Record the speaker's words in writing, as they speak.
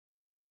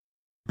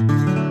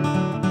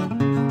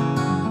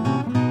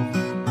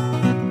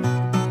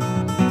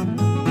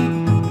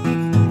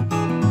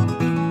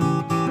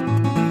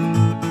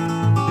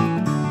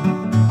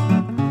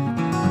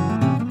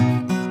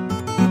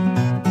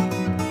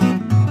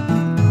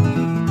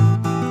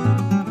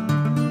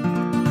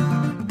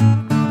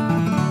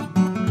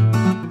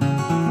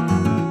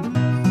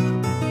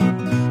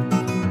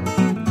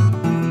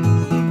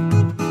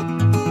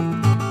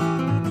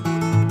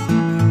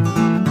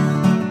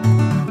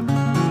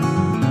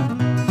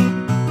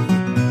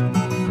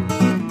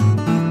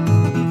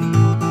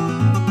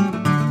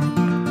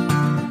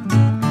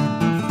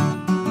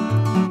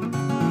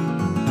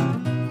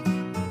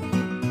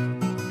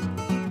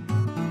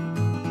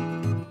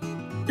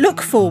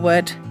Look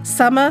Forward,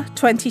 Summer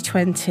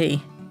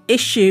 2020,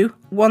 Issue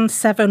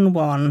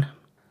 171.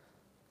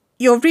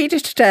 Your reader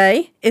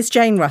today is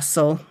Jane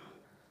Russell.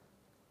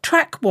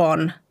 Track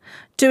 1,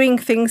 Doing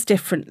Things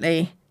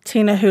Differently,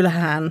 Tina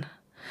Houlihan.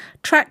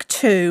 Track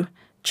 2,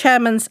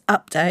 Chairman's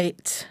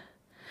Update.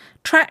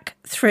 Track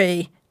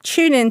 3,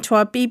 Tune in to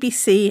our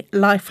BBC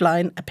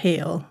Lifeline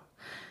appeal.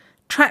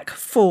 Track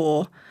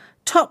 4,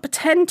 Top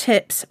 10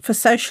 Tips for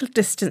Social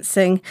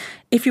Distancing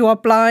if you are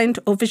blind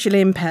or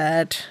visually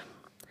impaired.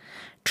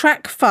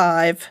 Track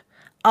 5,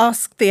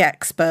 Ask the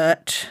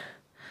Expert.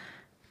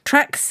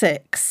 Track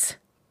 6,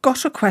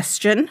 Got a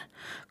Question?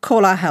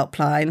 Call our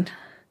helpline.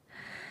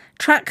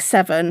 Track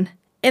 7,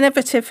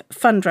 Innovative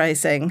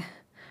Fundraising.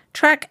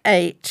 Track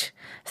 8,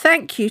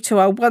 Thank you to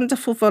our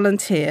wonderful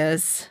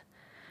volunteers.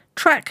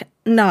 Track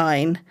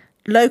 9,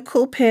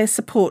 Local Peer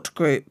Support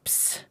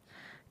Groups.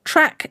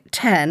 Track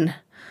 10,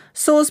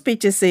 Salisbury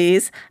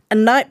disease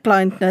and night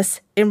blindness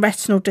in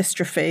retinal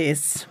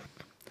dystrophies.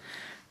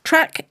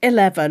 Track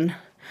 11,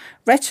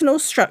 Retinal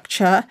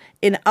structure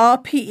in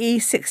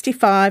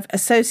RPE65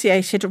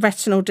 associated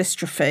retinal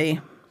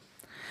dystrophy.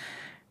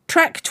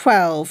 Track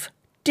 12,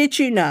 Did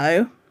you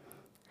know?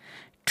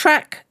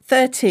 Track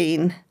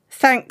 13,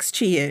 Thanks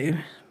to you.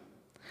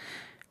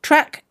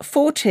 Track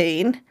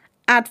 14,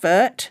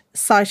 Advert,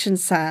 Sight and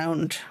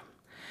Sound.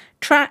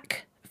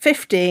 Track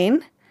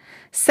 15,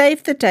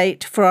 Save the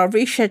date for our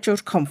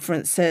rescheduled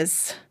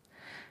conferences.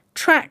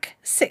 Track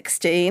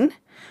 16,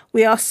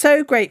 We are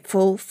so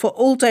grateful for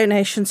all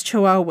donations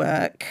to our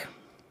work.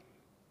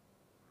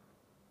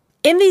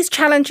 In these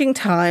challenging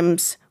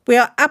times, we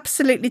are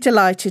absolutely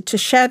delighted to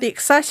share the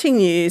exciting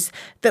news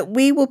that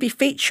we will be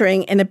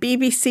featuring in a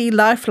BBC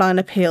Lifeline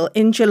appeal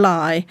in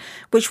July,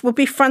 which will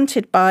be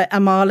fronted by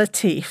Amar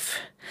Latif.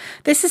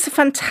 This is a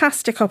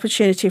fantastic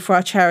opportunity for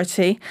our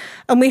charity,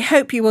 and we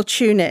hope you will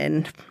tune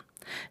in.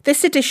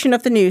 This edition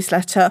of the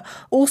newsletter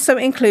also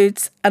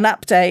includes an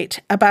update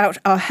about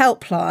our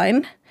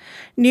helpline,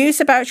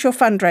 news about your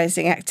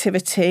fundraising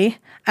activity,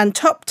 and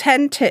top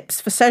 10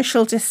 tips for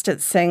social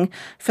distancing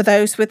for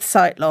those with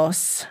sight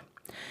loss.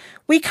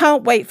 We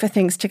can't wait for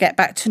things to get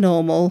back to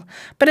normal,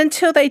 but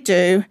until they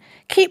do,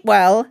 keep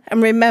well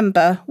and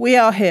remember, we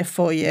are here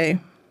for you.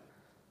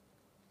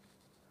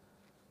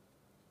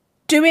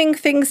 Doing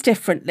Things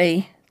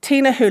Differently,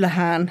 Tina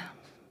Houlihan.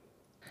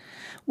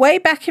 Way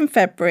back in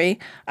February,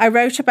 I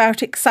wrote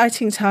about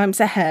exciting times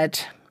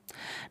ahead.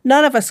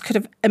 None of us could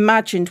have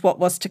imagined what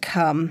was to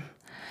come.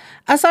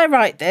 As I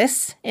write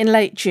this, in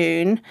late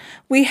June,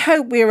 we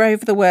hope we are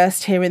over the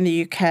worst here in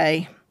the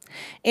UK.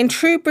 In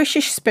true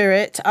British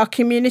spirit, our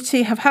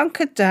community have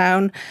hunkered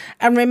down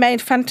and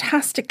remained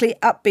fantastically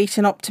upbeat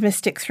and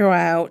optimistic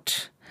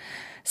throughout.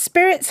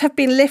 Spirits have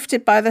been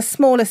lifted by the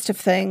smallest of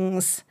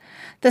things: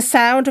 the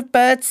sound of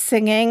birds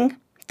singing,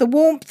 the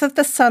warmth of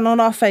the sun on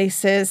our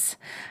faces,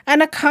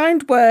 and a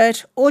kind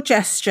word or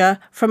gesture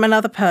from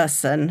another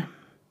person.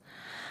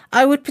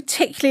 I would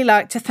particularly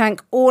like to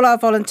thank all our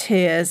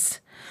volunteers.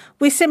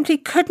 We simply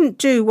couldn't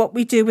do what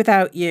we do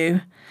without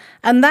you,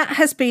 and that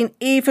has been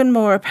even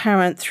more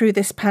apparent through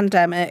this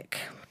pandemic.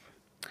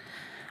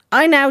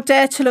 I now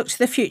dare to look to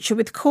the future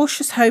with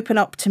cautious hope and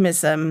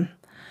optimism.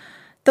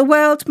 The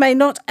world may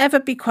not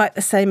ever be quite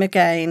the same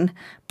again,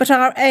 but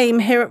our aim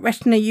here at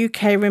Retina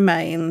UK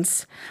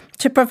remains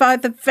to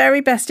provide the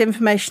very best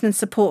information and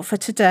support for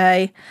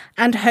today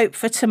and hope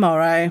for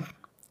tomorrow.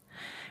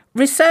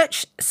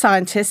 Research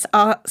scientists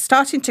are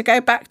starting to go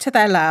back to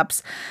their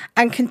labs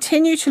and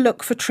continue to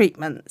look for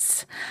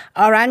treatments.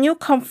 Our annual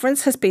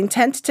conference has been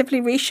tentatively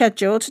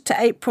rescheduled to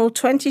April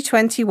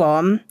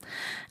 2021,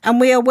 and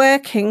we are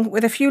working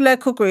with a few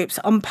local groups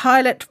on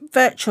pilot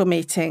virtual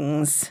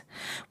meetings.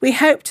 We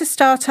hope to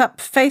start up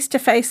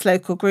face-to-face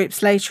local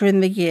groups later in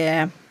the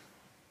year.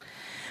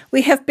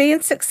 We have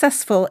been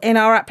successful in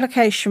our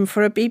application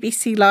for a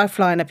BBC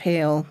Lifeline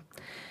appeal.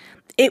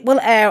 It will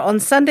air on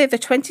Sunday the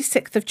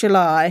 26th of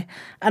July,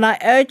 and I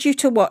urge you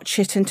to watch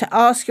it and to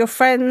ask your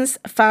friends,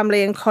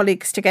 family and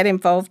colleagues to get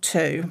involved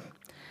too.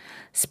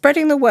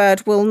 Spreading the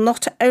word will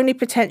not only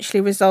potentially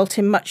result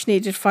in much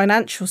needed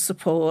financial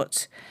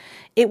support,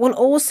 it will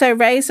also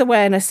raise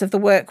awareness of the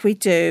work we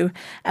do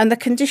and the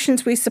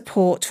conditions we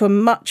support to a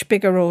much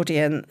bigger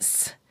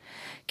audience.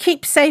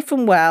 Keep safe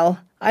and well.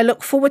 I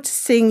look forward to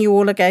seeing you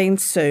all again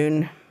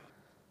soon.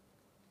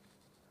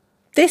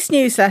 This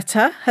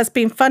newsletter has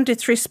been funded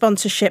through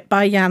sponsorship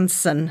by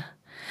Janssen.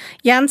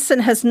 Janssen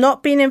has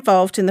not been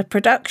involved in the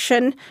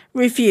production,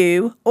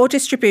 review or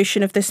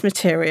distribution of this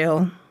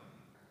material.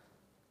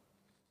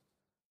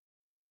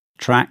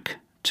 Track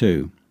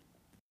 2.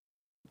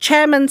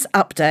 Chairman's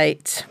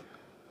Update.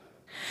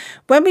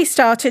 When we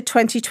started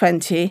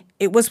 2020,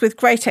 it was with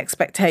great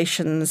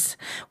expectations.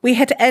 We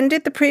had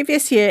ended the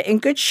previous year in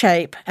good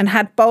shape and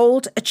had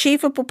bold,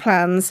 achievable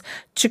plans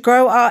to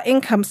grow our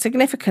income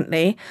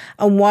significantly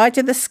and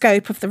widen the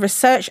scope of the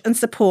research and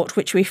support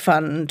which we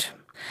fund.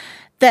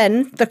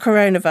 Then the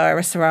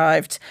coronavirus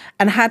arrived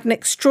and had an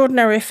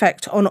extraordinary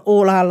effect on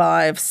all our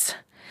lives.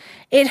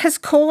 It has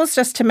caused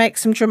us to make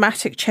some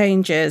dramatic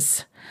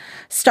changes.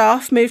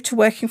 Staff moved to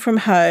working from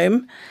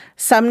home,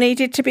 some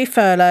needed to be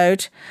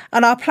furloughed,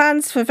 and our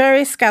plans for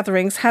various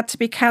gatherings had to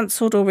be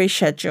cancelled or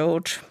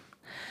rescheduled.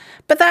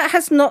 But that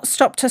has not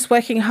stopped us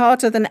working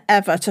harder than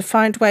ever to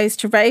find ways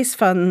to raise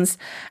funds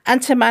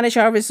and to manage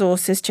our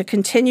resources to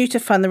continue to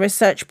fund the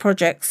research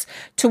projects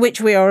to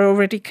which we are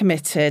already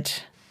committed.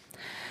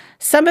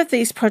 Some of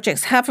these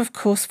projects have, of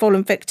course,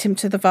 fallen victim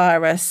to the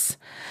virus.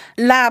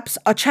 Labs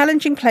are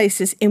challenging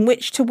places in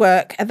which to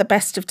work at the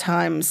best of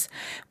times.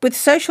 With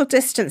social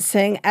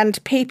distancing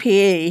and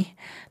PPE,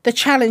 the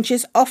challenge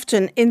is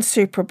often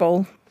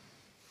insuperable.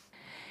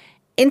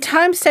 In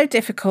times so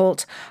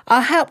difficult,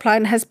 our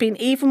helpline has been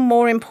even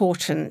more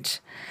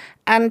important,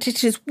 and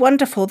it is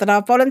wonderful that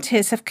our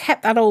volunteers have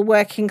kept that all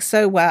working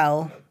so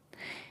well.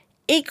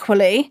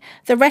 Equally,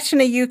 the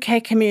Retina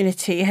UK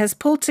community has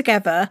pulled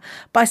together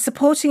by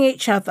supporting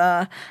each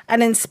other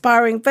and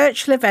inspiring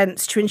virtual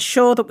events to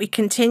ensure that we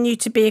continue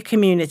to be a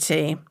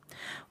community,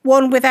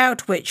 one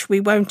without which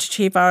we won't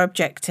achieve our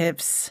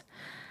objectives.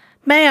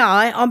 May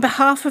I, on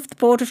behalf of the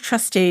Board of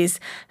Trustees,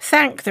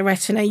 thank the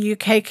Retina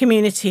UK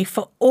community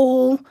for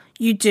all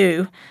you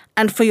do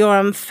and for your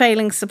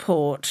unfailing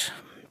support.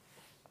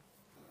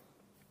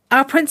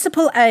 Our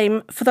principal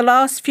aim for the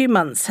last few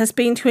months has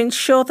been to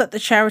ensure that the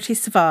charity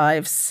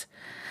survives.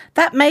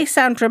 That may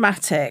sound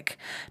dramatic,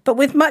 but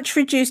with much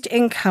reduced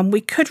income,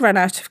 we could run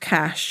out of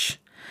cash.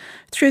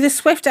 Through the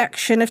swift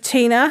action of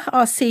Tina,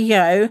 our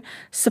CEO,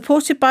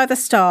 supported by the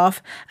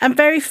staff and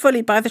very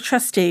fully by the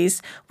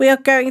trustees, we are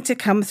going to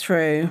come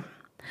through.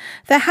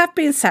 There have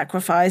been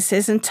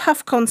sacrifices and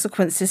tough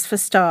consequences for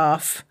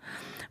staff.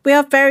 We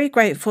are very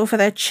grateful for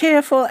their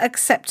cheerful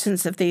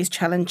acceptance of these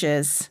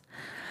challenges.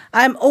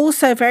 I am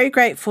also very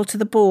grateful to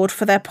the board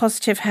for their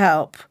positive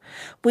help.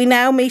 We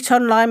now meet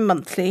online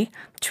monthly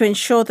to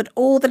ensure that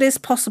all that is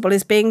possible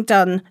is being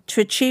done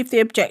to achieve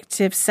the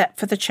objectives set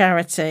for the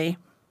charity.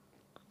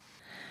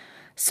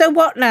 So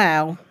what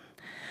now?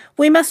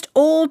 We must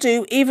all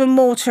do even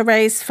more to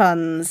raise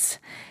funds.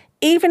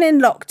 Even in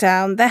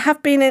lockdown, there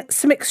have been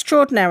some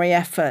extraordinary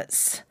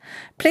efforts.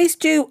 Please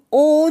do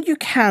all you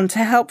can to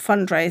help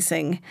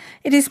fundraising.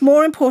 It is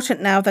more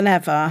important now than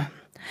ever.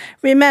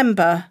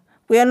 Remember,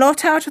 we are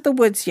not out of the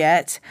woods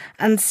yet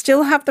and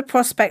still have the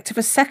prospect of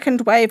a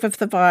second wave of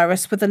the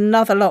virus with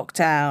another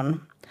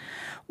lockdown.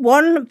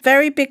 One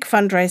very big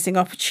fundraising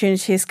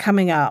opportunity is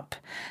coming up,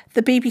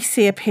 the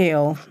BBC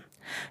Appeal.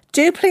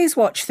 Do please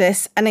watch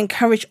this and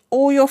encourage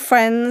all your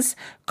friends,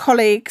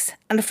 colleagues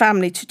and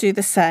family to do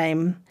the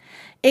same.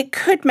 It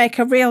could make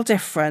a real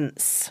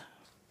difference.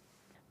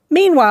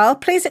 Meanwhile,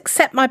 please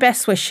accept my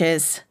best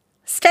wishes.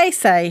 Stay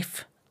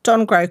safe.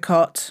 Don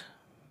Grocott.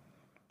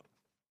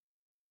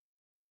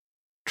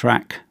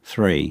 Track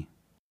 3.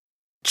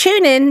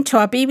 Tune in to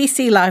our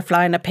BBC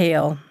Lifeline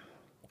appeal.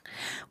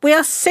 We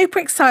are super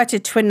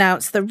excited to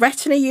announce that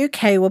Retina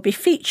UK will be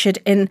featured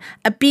in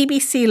a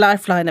BBC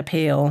Lifeline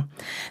appeal.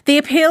 The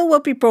appeal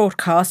will be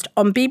broadcast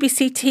on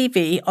BBC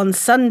TV on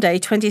Sunday,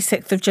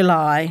 26th of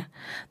July.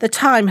 The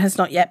time has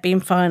not yet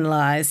been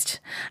finalised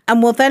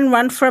and will then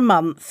run for a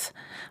month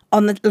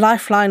on the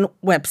Lifeline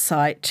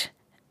website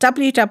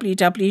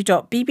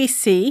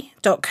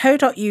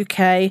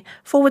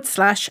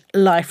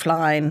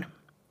www.bbc.co.uk/lifeline.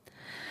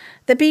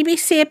 The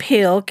BBC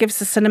Appeal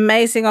gives us an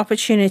amazing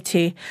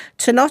opportunity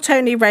to not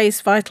only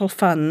raise vital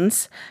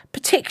funds,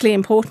 particularly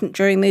important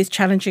during these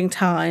challenging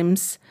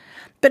times,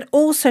 but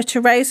also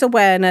to raise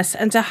awareness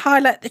and to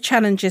highlight the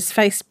challenges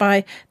faced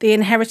by the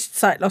inherited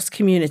sight loss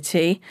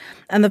community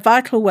and the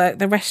vital work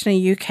the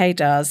Retina UK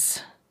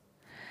does.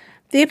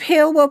 The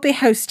appeal will be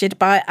hosted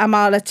by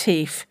Amar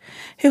Latif,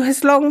 who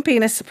has long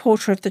been a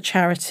supporter of the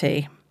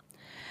charity.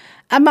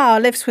 Amar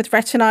lives with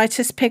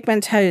retinitis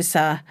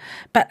pigmentosa,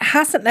 but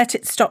hasn't let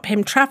it stop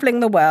him travelling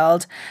the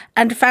world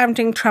and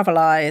founding Travel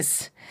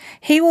Eyes.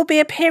 He will be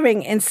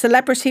appearing in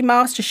Celebrity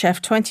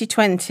MasterChef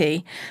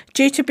 2020,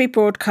 due to be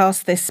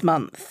broadcast this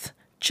month,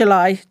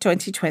 July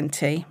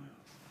 2020.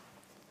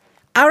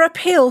 Our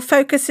appeal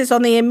focuses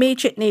on the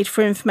immediate need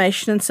for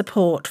information and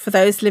support for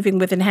those living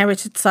with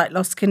inherited sight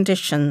loss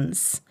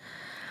conditions.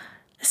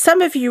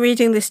 Some of you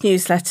reading this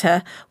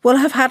newsletter will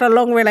have had a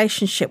long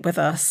relationship with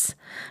us,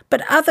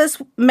 but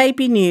others may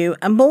be new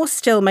and more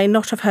still may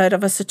not have heard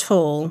of us at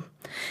all.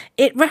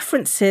 It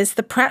references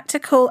the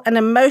practical and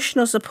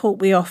emotional support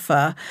we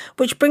offer,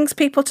 which brings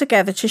people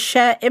together to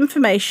share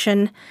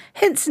information,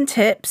 hints and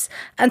tips,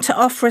 and to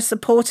offer a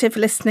supportive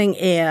listening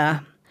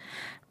ear.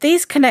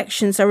 These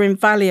connections are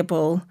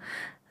invaluable.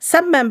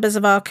 Some members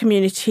of our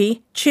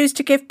community choose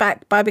to give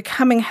back by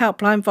becoming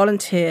helpline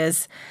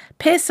volunteers,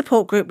 peer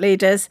support group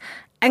leaders,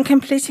 and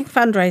completing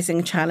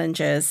fundraising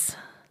challenges.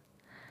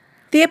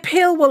 The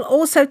appeal will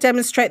also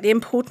demonstrate the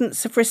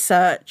importance of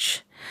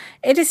research.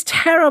 It is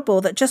terrible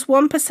that just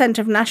 1%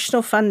 of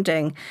national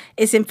funding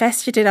is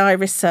invested in eye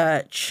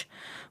research.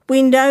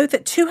 We know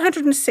that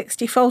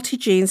 260 faulty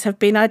genes have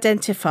been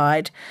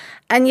identified,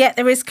 and yet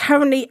there is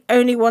currently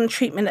only one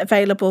treatment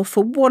available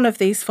for one of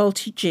these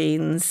faulty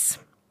genes.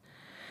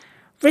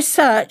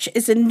 Research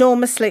is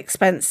enormously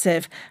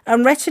expensive,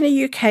 and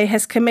Retina UK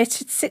has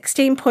committed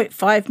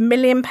 £16.5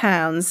 million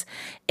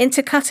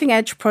into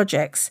cutting-edge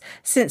projects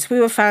since we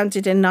were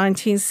founded in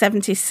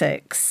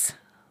 1976.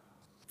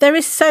 There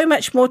is so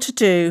much more to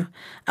do,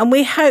 and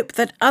we hope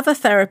that other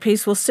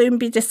therapies will soon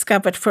be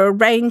discovered for a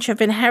range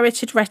of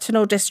inherited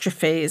retinal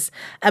dystrophies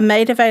and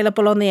made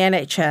available on the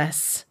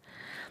NHS.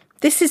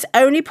 This is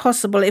only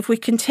possible if we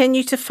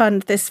continue to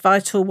fund this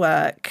vital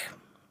work.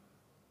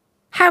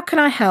 How can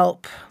I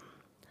help?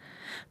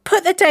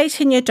 Put the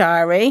date in your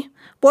diary,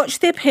 watch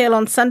the appeal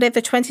on Sunday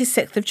the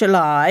 26th of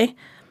July.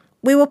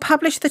 We will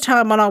publish the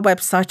time on our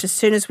website as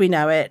soon as we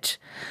know it,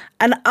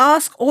 and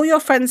ask all your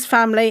friends,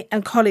 family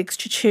and colleagues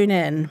to tune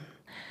in.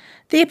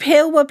 The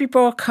appeal will be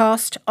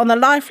broadcast on the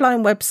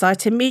Lifeline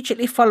website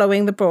immediately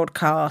following the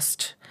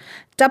broadcast.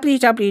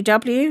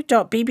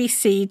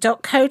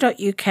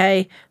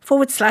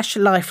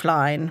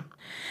 www.bbc.co.uk/lifeline.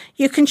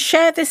 You can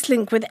share this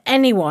link with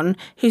anyone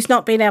who's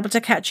not been able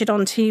to catch it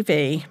on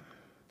TV.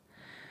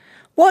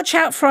 Watch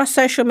out for our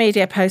social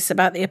media posts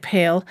about the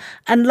appeal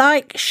and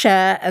like,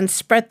 share and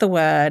spread the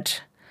word.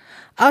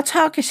 Our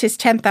target is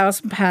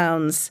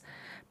 £10,000.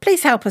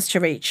 Please help us to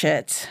reach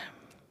it.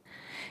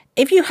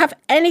 If you have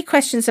any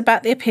questions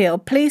about the appeal,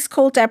 please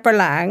call Deborah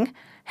Lang,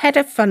 Head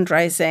of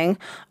Fundraising,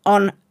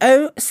 on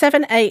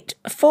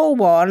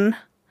 07841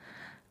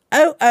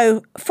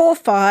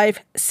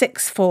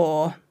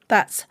 004564.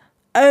 That's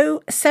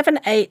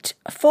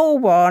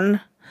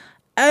 07841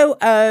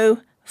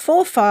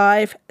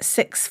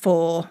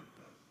 004564.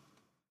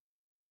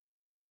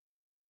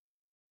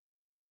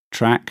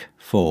 Track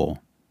 4.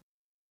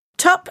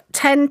 Top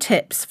 10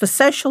 tips for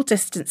social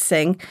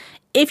distancing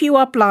if you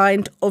are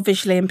blind or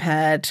visually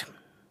impaired.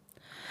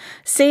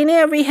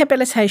 Senior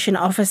Rehabilitation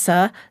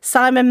Officer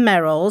Simon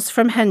Merrills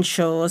from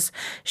Henshaws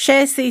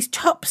shares these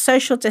top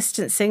social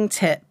distancing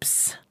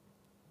tips.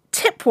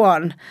 Tip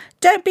 1.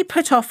 Don't be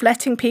put off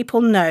letting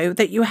people know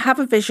that you have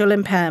a visual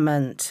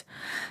impairment.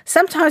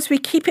 Sometimes we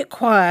keep it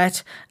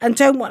quiet and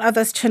don't want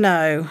others to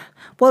know.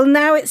 Well,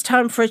 now it's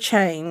time for a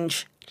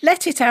change.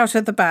 Let it out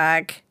of the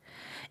bag.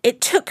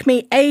 It took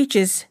me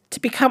ages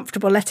to be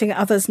comfortable letting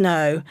others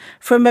know,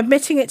 from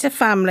admitting it to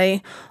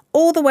family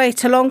all the way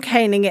to long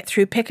caning it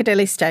through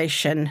Piccadilly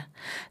Station.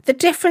 The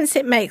difference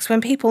it makes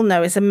when people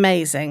know is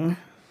amazing.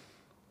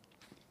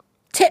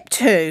 Tip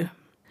 2.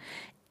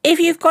 If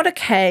you've got a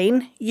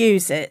cane,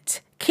 use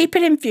it. Keep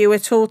it in view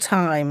at all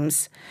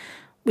times.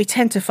 We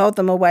tend to fold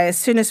them away as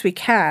soon as we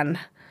can.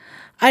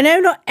 I know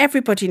not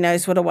everybody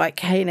knows what a white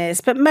cane is,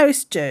 but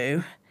most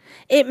do.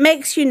 It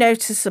makes you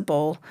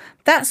noticeable.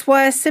 That's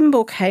why a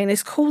symbol cane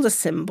is called a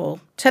symbol,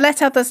 to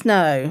let others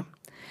know.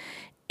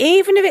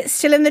 Even if it's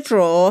still in the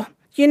drawer,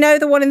 you know,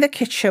 the one in the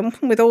kitchen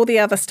with all the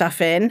other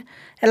stuff in,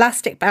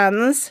 elastic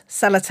bands,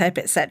 sellotape,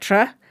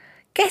 etc.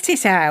 Get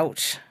it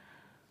out.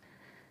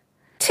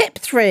 Tip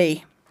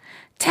 3.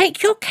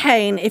 Take your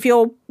cane if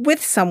you're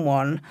with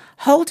someone,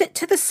 hold it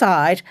to the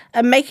side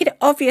and make it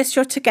obvious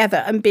you're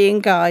together and being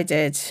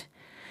guided.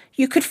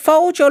 You could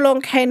fold your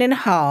long cane in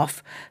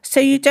half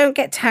so you don't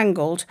get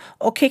tangled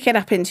or kick it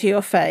up into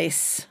your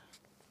face.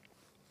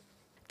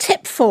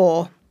 Tip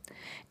 4.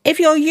 If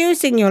you're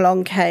using your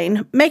long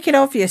cane, make it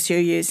obvious you're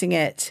using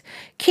it.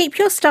 Keep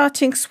your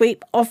starting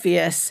sweep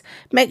obvious.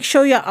 Make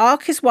sure your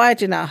arc is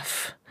wide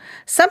enough.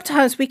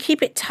 Sometimes we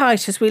keep it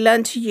tight as we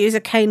learn to use a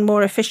cane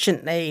more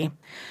efficiently.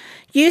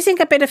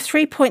 Using a bit of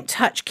 3-point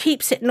touch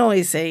keeps it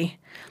noisy.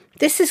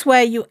 This is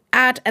where you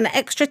add an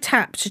extra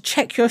tap to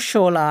check your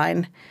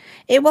shoreline.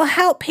 It will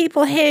help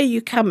people hear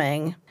you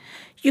coming.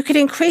 You could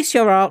increase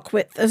your arc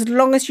width as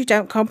long as you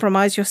don't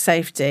compromise your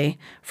safety,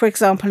 for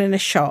example in a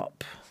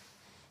shop.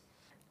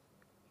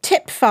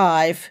 Tip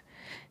 5.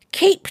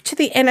 Keep to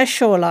the inner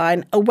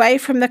shoreline, away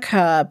from the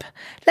curb.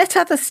 Let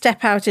others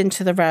step out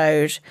into the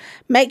road.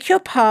 Make your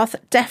path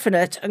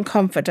definite and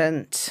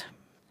confident.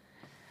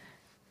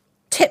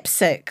 Tip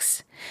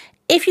 6.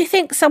 If you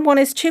think someone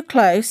is too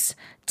close,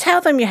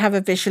 tell them you have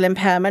a visual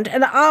impairment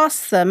and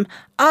ask them,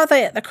 are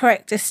they at the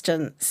correct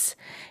distance?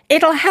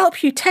 It'll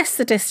help you test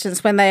the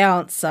distance when they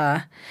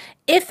answer.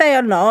 If they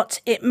are not,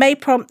 it may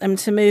prompt them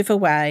to move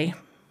away.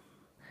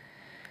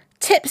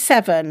 Tip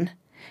 7.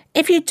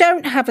 If you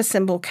don't have a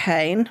symbol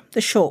cane,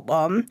 the short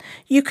one,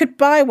 you could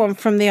buy one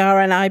from the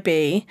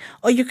RNIB,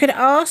 or you could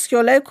ask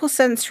your local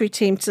sensory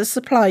team to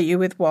supply you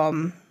with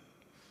one.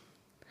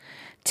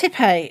 Tip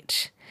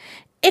 8.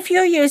 If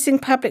you're using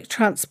public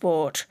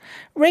transport,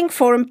 ring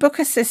for and book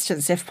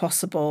assistance if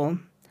possible.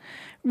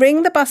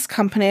 Ring the bus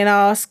company and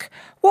ask,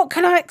 what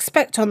can I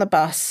expect on the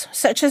bus,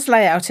 such as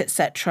layout,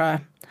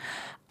 etc.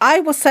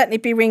 I will certainly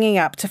be ringing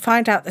up to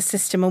find out the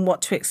system and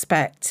what to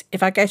expect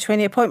if I go to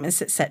any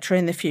appointments, etc.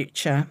 in the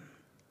future.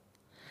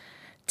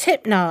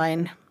 Tip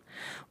 9.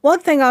 One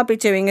thing I'll be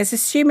doing is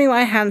assuming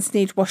my hands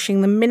need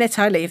washing the minute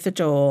I leave the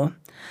door.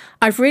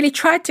 I've really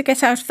tried to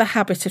get out of the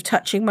habit of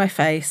touching my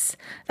face.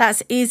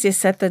 That's easier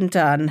said than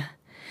done.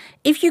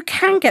 If you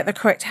can get the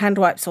correct hand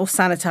wipes or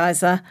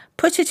sanitizer,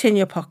 put it in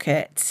your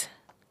pocket.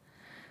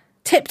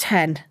 Tip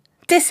 10.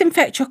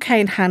 Disinfect your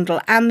cane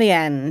handle and the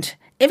end.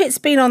 If it's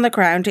been on the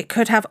ground, it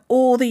could have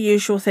all the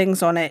usual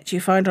things on it you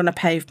find on a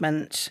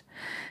pavement.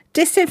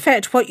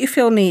 Disinfect what you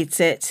feel needs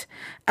it,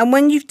 and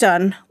when you've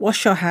done,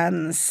 wash your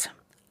hands.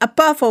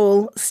 Above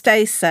all,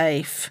 stay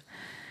safe.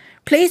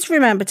 Please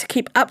remember to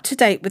keep up to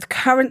date with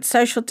current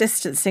social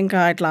distancing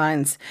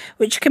guidelines,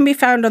 which can be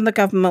found on the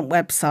government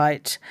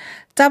website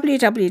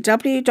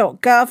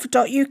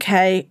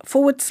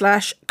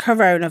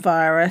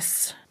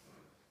www.gov.uk/coronavirus.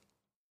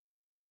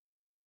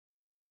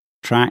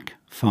 Track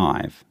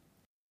 5.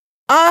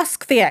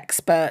 Ask the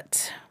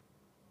expert.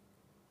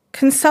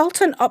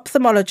 Consultant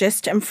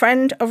ophthalmologist and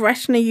friend of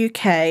Retina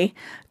UK,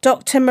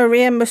 Dr.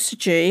 Maria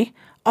Mustajee,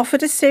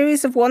 offered a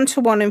series of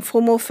one-to-one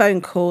informal phone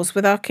calls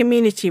with our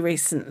community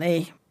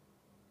recently.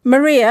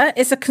 Maria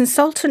is a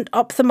consultant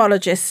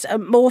ophthalmologist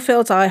at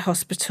Moorfields Eye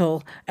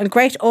Hospital and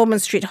Great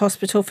Ormond Street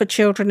Hospital for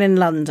Children in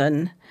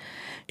London.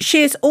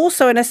 She is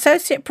also an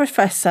associate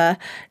professor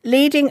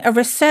leading a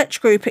research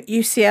group at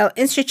UCL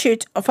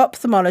Institute of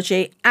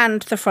Ophthalmology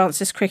and the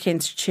Francis Crick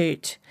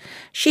Institute.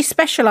 She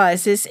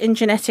specialises in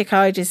genetic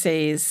eye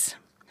disease.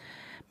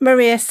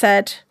 Maria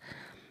said,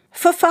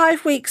 "For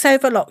 5 weeks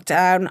over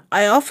lockdown,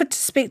 I offered to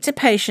speak to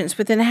patients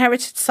with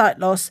inherited sight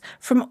loss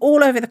from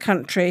all over the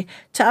country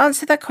to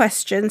answer their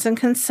questions and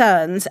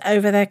concerns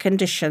over their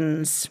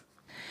conditions.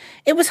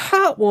 It was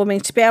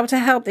heartwarming to be able to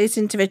help these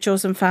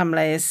individuals and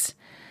families.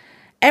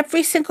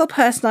 Every single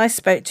person I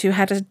spoke to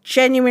had a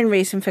genuine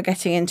reason for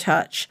getting in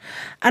touch,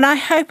 and I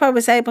hope I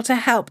was able to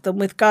help them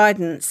with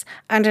guidance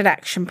and an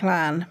action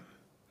plan.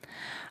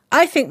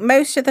 I think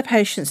most of the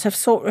patients have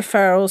sought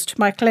referrals to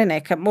my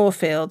clinic at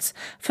Moorfields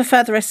for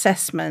further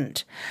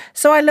assessment,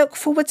 so I look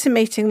forward to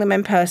meeting them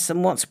in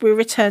person once we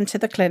return to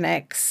the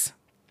clinics.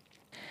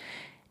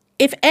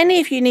 If any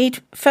of you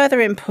need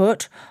further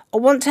input or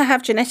want to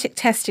have genetic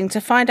testing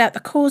to find out the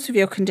cause of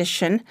your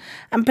condition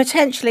and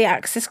potentially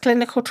access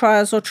clinical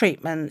trials or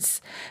treatments,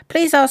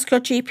 please ask your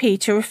GP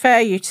to refer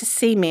you to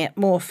see me at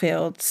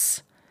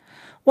Moorfields."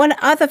 One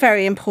other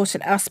very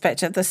important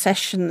aspect of the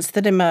sessions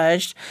that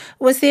emerged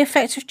was the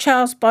effect of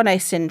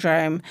Charles-Bonnet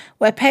syndrome,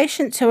 where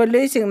patients who are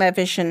losing their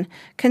vision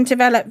can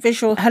develop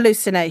visual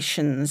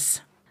hallucinations.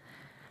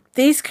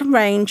 These can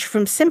range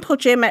from simple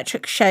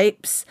geometric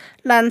shapes,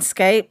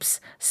 landscapes,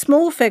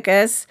 small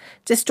figures,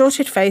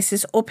 distorted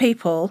faces or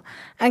people,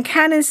 and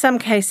can in some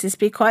cases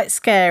be quite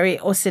scary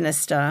or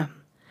sinister.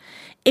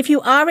 If you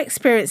are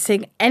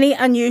experiencing any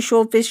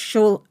unusual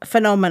visual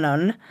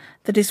phenomenon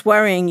that is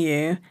worrying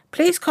you,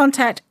 please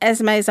contact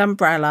Esme's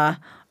Umbrella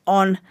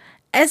on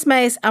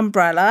Esme's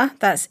Umbrella,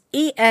 that's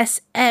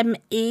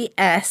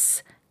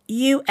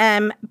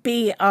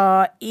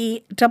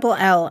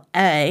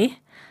ESMESUMBRELLA,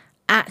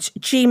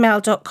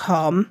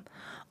 @gmail.com,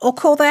 or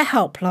call their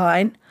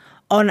helpline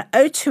on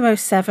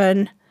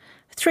 0207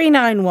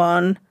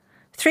 391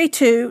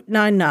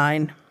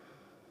 3299.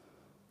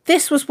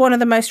 This was one of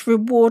the most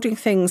rewarding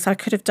things I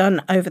could have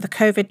done over the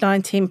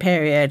COVID-19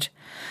 period.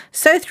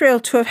 So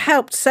thrilled to have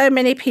helped so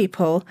many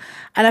people,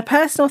 and a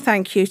personal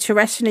thank you to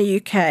Retina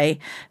UK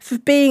for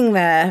being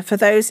there for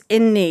those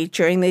in need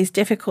during these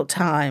difficult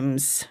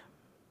times.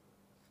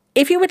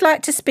 If you would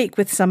like to speak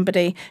with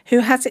somebody who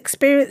has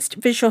experienced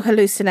visual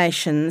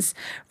hallucinations,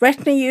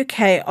 Retina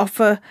UK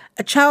offer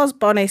a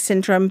Charles-Bonnet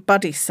syndrome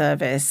buddy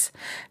service.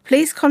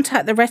 Please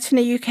contact the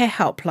Retina UK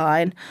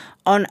helpline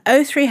on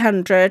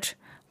 0300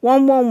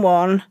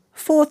 111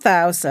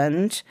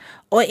 4000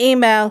 or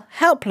email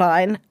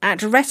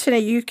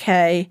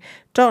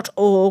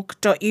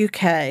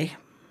helpline@retinauk.org.uk.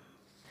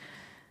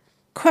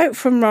 Quote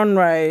from Ron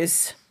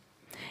Rose: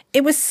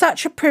 "It was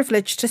such a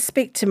privilege to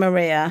speak to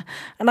Maria,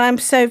 and I am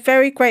so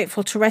very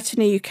grateful to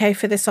Retina UK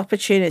for this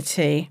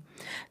opportunity.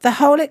 The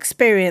whole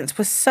experience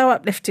was so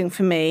uplifting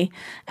for me,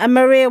 and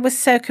Maria was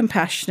so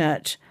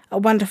compassionate, a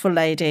wonderful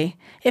lady.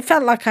 It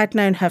felt like I'd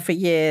known her for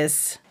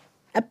years.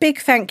 A big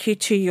thank you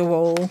to you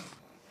all."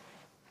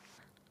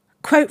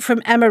 Quote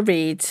from Emma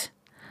Reed: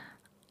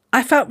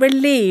 "I felt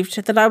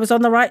relieved that I was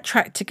on the right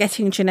track to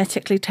getting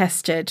genetically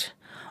tested.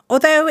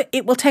 Although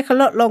it will take a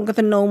lot longer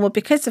than normal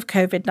because of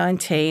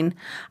COVID-19,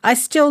 I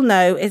still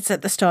know it's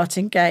at the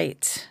starting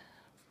gate."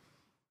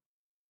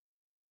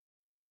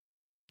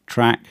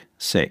 Track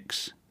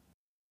 6.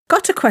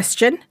 Got a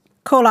question?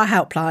 Call our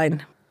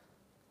helpline.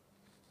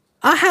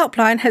 Our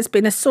helpline has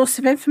been a source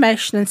of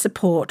information and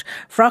support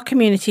for our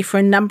community for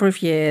a number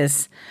of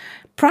years.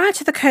 Prior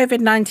to the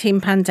COVID-19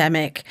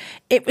 pandemic,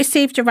 it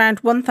received around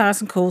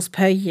 1,000 calls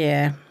per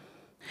year.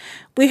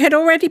 We had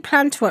already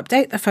planned to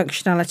update the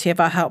functionality of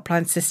our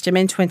helpline system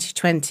in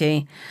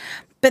 2020,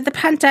 but the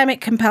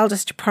pandemic compelled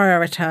us to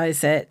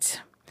prioritise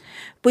it.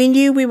 We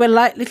knew we were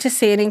likely to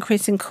see an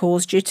increase in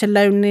calls due to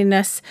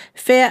loneliness,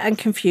 fear and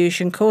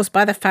confusion caused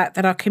by the fact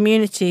that our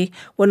community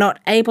were not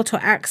able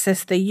to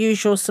access the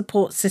usual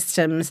support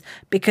systems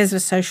because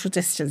of social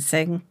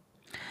distancing.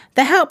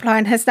 The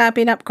helpline has now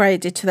been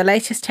upgraded to the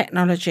latest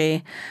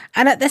technology,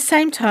 and at the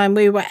same time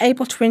we were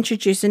able to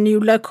introduce a new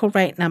local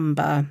rate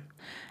number,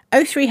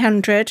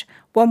 0300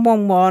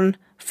 111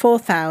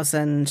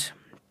 4000.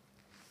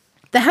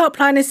 The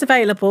helpline is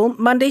available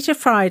Monday to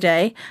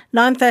Friday,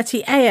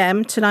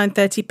 9:30am to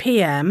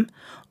 9:30pm,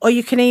 or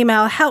you can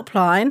email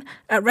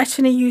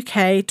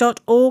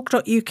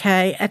helpline@retinauk.org.uk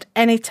at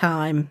any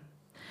time.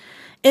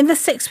 In the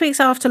 6 weeks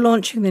after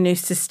launching the new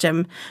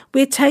system, we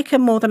had taken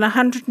more than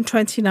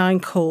 129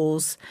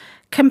 calls,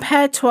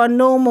 compared to our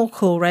normal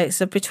call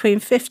rates of between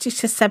 50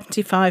 to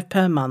 75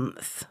 per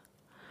month.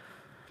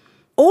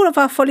 All of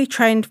our fully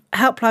trained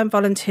helpline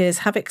volunteers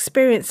have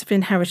experience of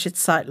inherited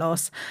sight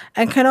loss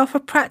and can offer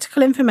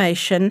practical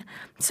information,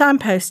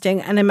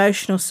 signposting and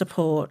emotional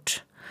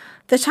support.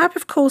 The type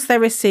of calls they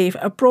receive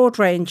are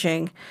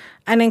broad-ranging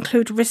and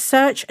include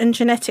research and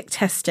genetic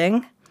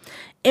testing,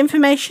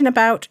 information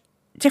about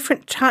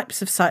different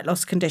types of sight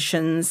loss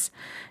conditions,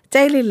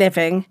 daily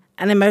living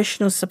and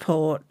emotional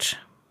support.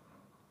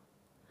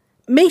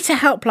 Meet a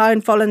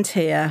helpline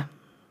volunteer.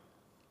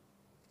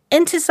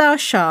 Intizar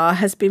Shah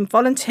has been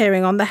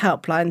volunteering on the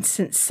helpline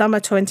since summer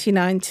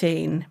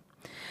 2019.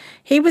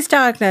 He was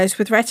diagnosed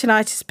with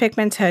retinitis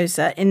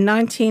pigmentosa in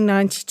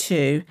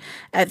 1992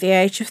 at the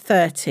age of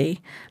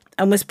 30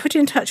 and was put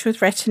in touch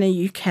with Retina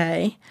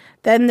UK,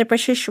 then the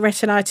British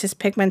Retinitis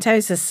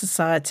Pigmentosa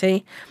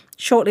Society,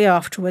 shortly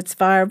afterwards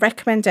via a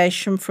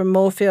recommendation from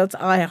Moorfields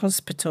Eye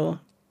Hospital.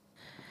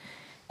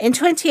 In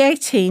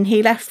 2018,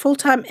 he left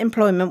full-time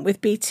employment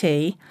with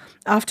BT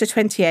after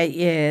 28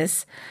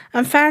 years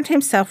and found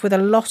himself with a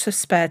lot of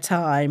spare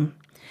time.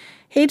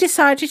 He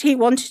decided he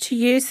wanted to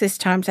use this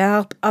time to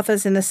help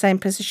others in the same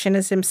position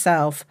as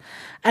himself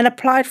and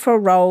applied for a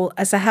role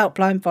as a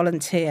helpline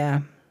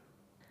volunteer.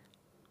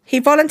 He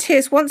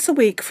volunteers once a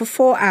week for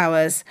 4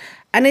 hours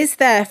and is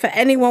there for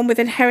anyone with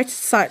inherited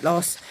sight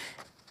loss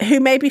who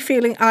may be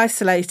feeling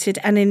isolated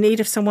and in need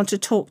of someone to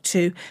talk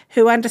to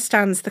who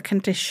understands the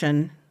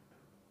condition.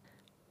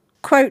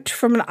 Quote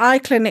from an eye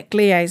clinic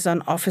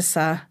liaison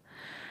officer: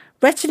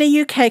 "Retina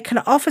UK can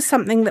offer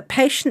something that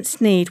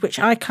patients need which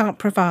I can't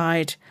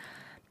provide.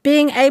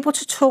 Being able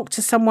to talk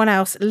to someone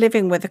else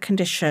living with a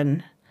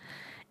condition.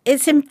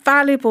 It's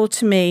invaluable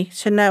to me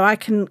to know I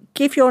can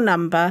give your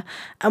number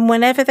and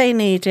whenever they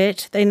need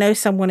it, they know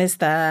someone is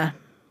there."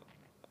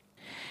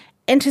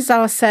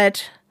 Intizar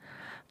said,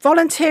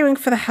 "Volunteering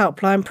for the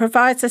helpline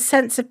provides a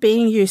sense of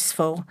being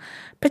useful,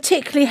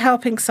 particularly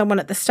helping someone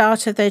at the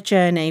start of their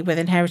journey with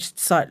inherited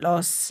sight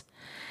loss.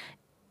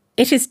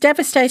 It is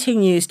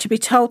devastating news to be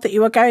told that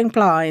you are going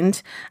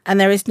blind and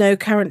there is no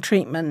current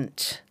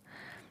treatment.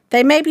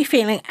 They may be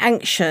feeling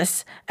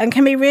anxious and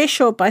can be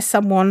reassured by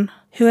someone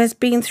who has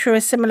been through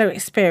a similar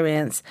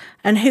experience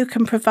and who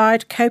can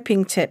provide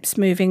coping tips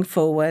moving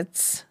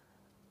forwards."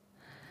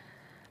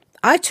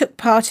 I took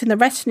part in the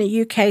Retina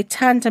UK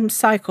Tandem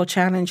Cycle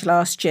Challenge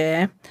last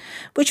year,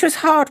 which was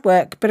hard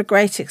work but a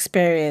great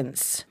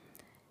experience.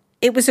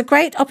 It was a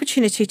great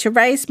opportunity to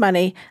raise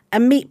money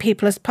and meet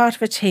people as part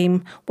of a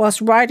team whilst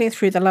riding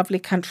through the lovely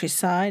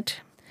countryside.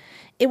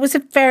 It was a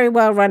very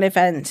well-run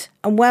event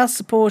and well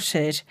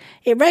supported.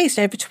 It raised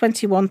over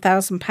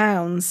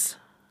 £21,000.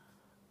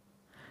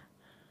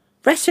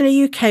 Retina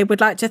UK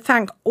would like to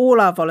thank all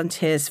our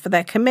volunteers for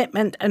their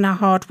commitment and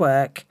hard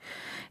work.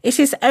 It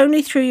is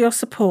only through your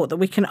support that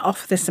we can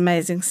offer this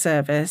amazing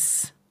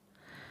service.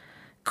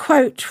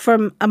 Quote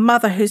from a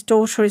mother whose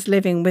daughter is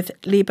living with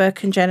Leber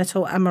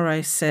congenital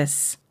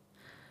amaurosis: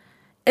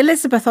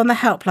 "Elizabeth on the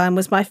helpline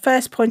was my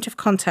first point of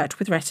contact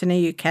with Retina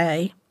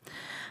UK.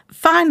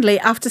 Finally,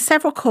 after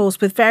several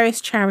calls with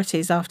various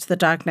charities after the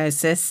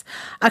diagnosis,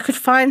 I could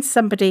find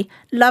somebody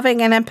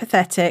loving and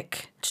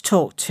empathetic to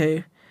talk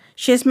to.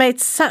 She has made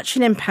such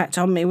an impact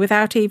on me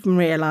without even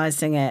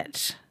realising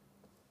it."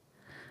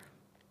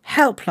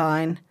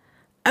 Helpline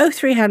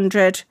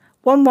 0300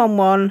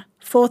 111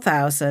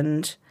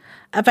 4000.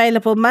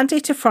 Available Monday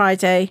to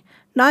Friday,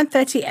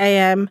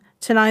 9:30am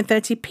to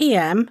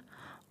 9:30pm,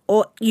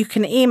 or you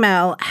can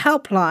email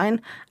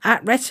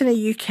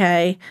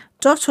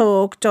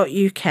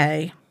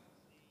helpline@retinauk.org.uk.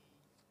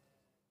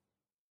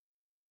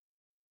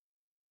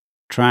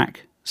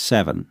 Track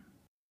 7.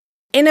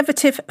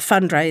 Innovative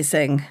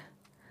fundraising.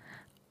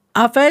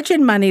 Our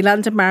Virgin Money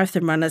London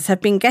Marathon runners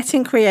have been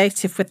getting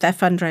creative with their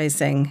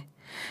fundraising.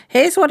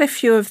 Here's what a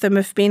few of them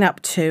have been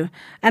up to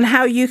and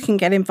how you can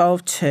get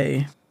involved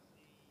too.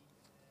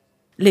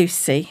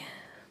 Lucy: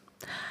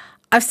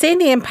 "I've seen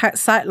the impact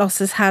sight loss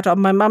has had on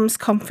my mum's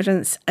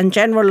confidence and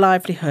general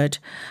livelihood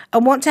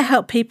and want to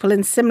help people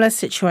in similar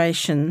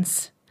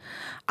situations.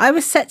 I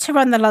was set to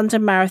run the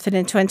London Marathon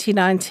in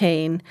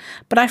 2019,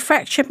 but I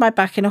fractured my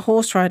back in a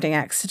horse riding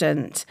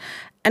accident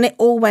and it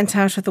all went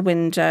out of the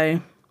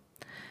window.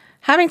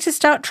 Having to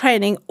start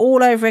training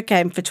all over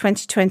again for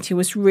 2020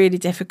 was really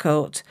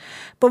difficult,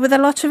 but with a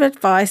lot of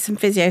advice and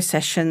physio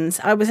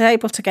sessions, I was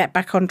able to get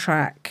back on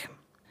track.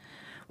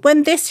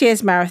 When this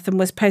year's marathon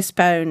was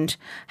postponed,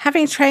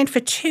 having trained for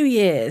 2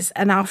 years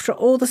and after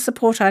all the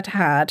support I'd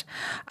had,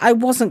 I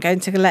wasn't going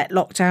to let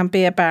lockdown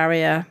be a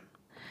barrier.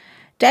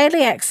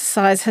 Daily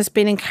exercise has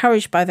been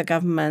encouraged by the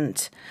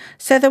government,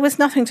 so there was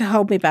nothing to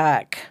hold me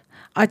back.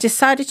 I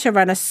decided to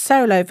run a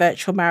solo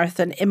virtual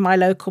marathon in my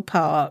local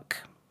park."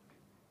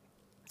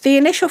 The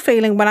initial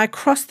feeling when I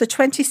crossed the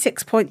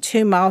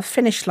 26.2 mile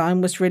finish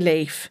line was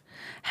relief.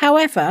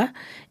 However,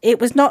 it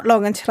was not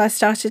long until I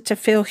started to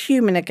feel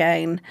human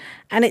again,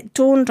 and it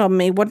dawned on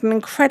me what an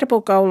incredible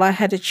goal I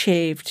had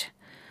achieved.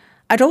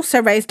 I'd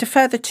also raised a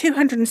further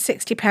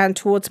 £260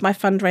 towards my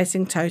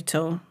fundraising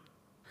total.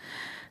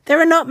 There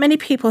are not many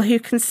people who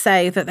can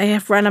say that they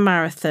have run a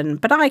marathon,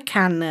 but I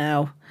can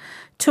now.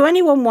 To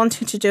anyone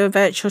wanting to do a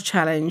virtual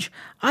challenge,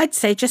 I'd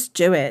say just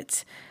do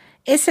it.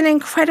 It's an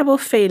incredible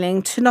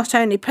feeling to not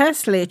only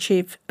personally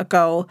achieve a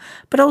goal,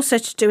 but also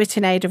to do it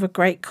in aid of a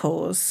great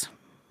cause.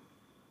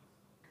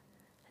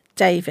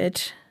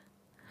 David.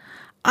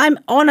 I'm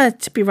honoured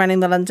to be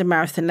running the London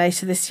Marathon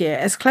later this year,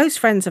 as close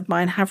friends of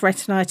mine have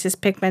retinitis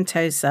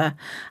pigmentosa,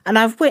 and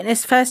I've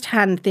witnessed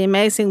firsthand the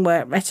amazing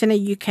work Retina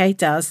UK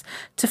does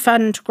to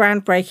fund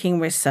groundbreaking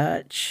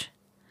research.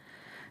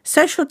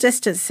 Social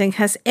distancing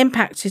has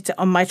impacted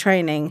on my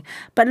training,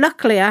 but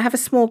luckily I have a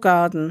small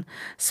garden,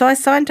 so I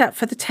signed up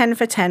for the 10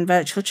 for 10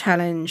 virtual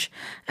challenge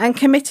and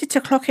committed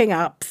to clocking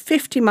up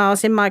 50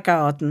 miles in my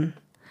garden.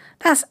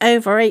 That's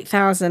over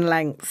 8,000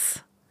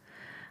 lengths.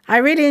 I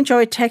really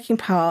enjoyed taking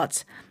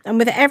part, and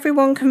with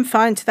everyone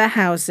confined to their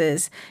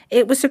houses,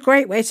 it was a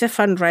great way to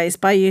fundraise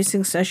by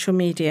using social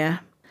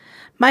media.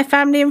 My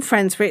family and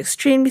friends were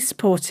extremely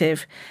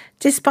supportive,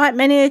 despite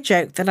many a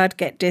joke that I'd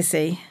get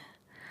dizzy.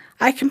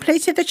 I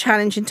completed the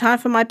challenge in time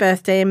for my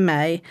birthday in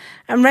May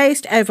and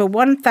raised over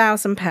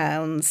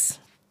 £1,000.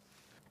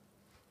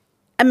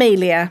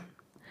 Amelia.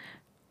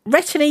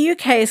 Retina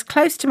UK is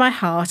close to my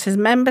heart as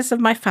members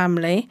of my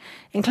family,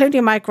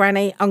 including my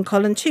granny,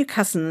 uncle and 2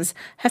 cousins,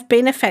 have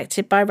been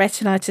affected by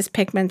retinitis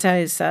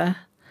pigmentosa.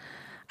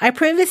 I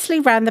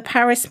previously ran the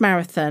Paris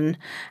Marathon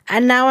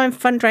and now I'm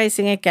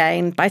fundraising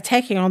again by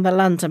taking on the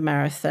London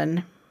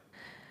Marathon.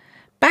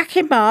 Back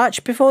in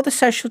March, before the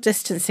social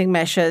distancing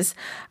measures,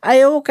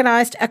 I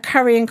organised a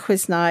curry and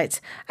quiz night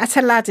at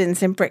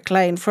Aladdin's in Brick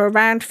Lane for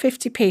around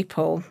 50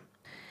 people.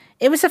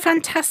 It was a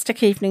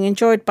fantastic evening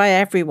enjoyed by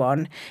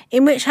everyone,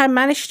 in which I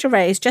managed to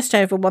raise just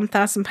over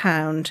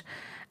 £1,000,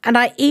 and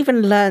I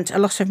even learnt a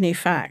lot of new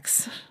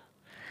facts.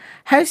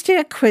 Hosting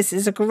a quiz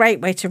is a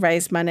great way to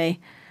raise money,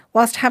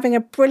 whilst having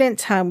a brilliant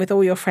time with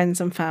all your friends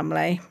and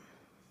family.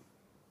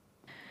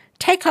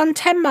 Take on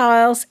 10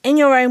 miles in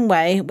your own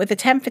way with the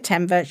 10 for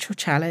 10 virtual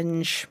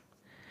challenge.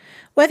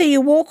 Whether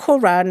you walk or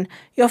run,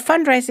 your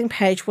fundraising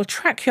page will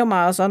track your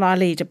miles on our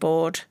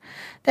leaderboard.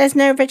 There's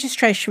no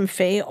registration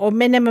fee or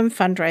minimum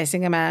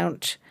fundraising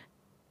amount.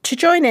 To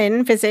join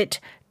in,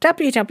 visit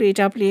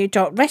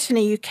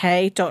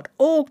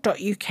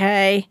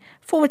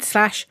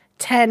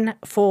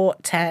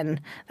www.retinauk.org.uk/10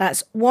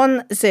 That's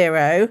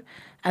 10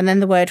 and then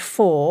the word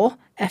for,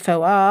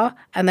 F-O-R,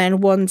 and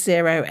then 10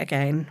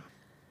 again.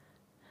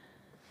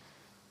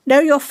 Know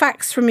your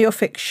facts from your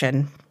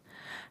fiction.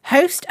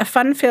 Host a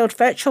fun-filled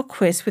virtual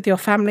quiz with your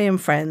family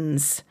and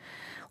friends.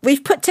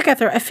 We've put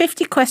together a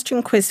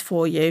 50-question quiz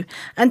for you,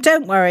 and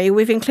don't worry,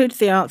 we've included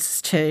the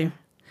answers too.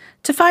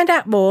 To find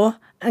out more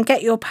and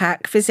get your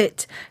pack,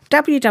 visit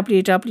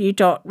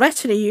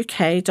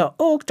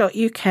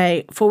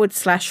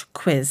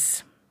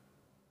www.retinauk.org.uk/quiz.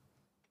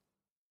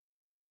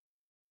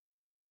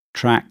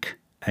 Track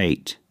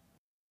 8.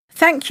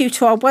 Thank you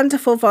to our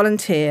wonderful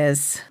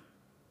volunteers.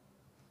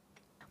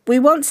 We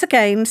once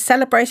again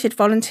celebrated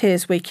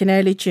Volunteers Week in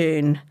early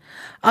June.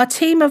 Our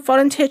team of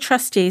volunteer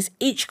trustees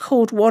each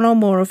called one or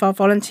more of our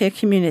volunteer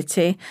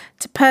community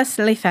to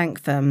personally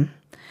thank them.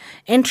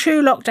 In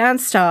true lockdown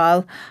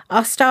style,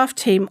 our staff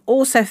team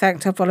also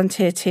thanked our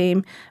volunteer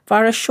team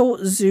via a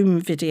short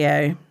Zoom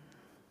video.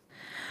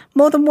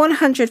 More than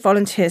 100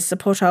 volunteers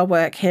support our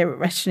work here at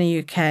Retina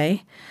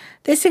UK.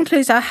 This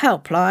includes our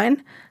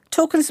helpline,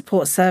 talk and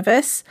support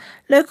service,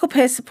 local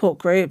peer support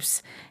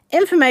groups,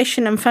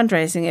 information and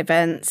fundraising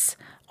events,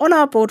 on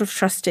our Board of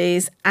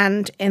Trustees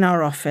and in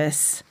our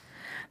office.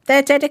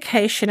 Their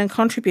dedication and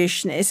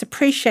contribution is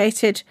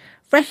appreciated,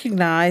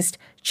 recognised,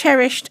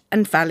 cherished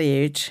and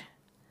valued.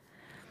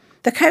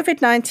 The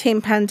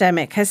COVID-19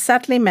 pandemic has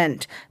sadly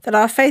meant that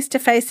our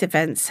face-to-face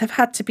events have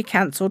had to be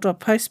cancelled or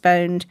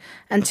postponed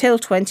until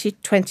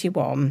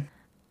 2021.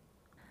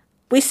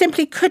 We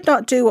simply could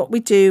not do what we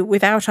do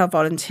without our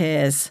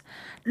volunteers.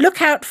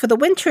 Look out for the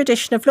winter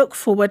edition of Look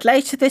Forward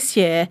later this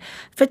year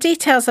for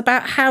details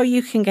about how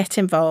you can get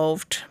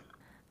involved.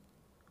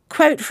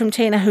 Quote from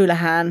Tina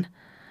Houlihan: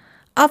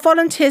 "Our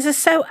volunteers are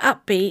so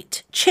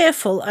upbeat,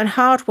 cheerful and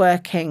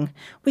hard-working.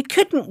 We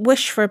couldn't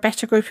wish for a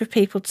better group of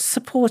people to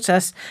support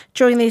us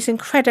during these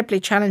incredibly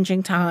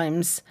challenging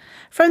times.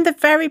 From the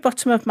very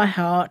bottom of my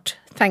heart,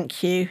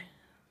 thank you."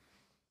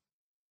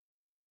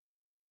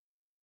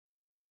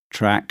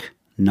 Track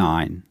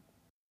 9.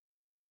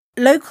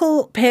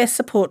 Local peer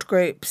support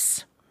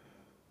groups.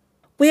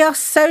 We are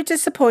so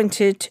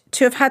disappointed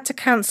to have had to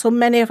cancel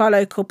many of our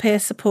local peer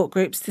support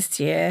groups this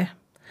year.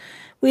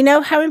 We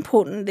know how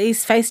important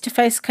these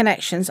face-to-face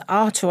connections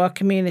are to our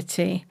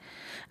community,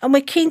 and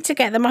we're keen to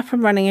get them up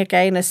and running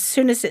again as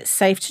soon as it's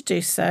safe to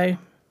do so.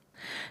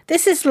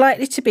 This is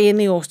likely to be in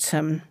the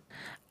autumn.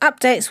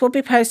 Updates will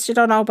be posted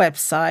on our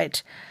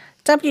website.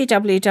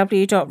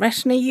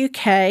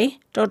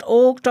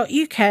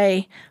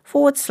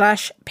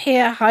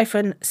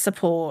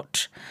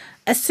 www.retinauk.org.uk/peer-support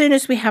as soon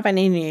as we have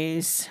any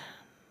news.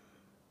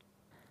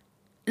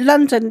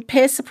 London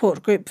Peer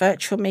Support Group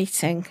virtual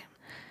meeting.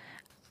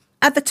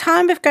 At the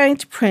time of going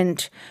to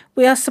print,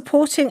 we are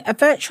supporting a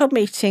virtual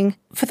meeting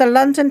for the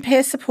London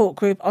Peer Support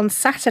Group on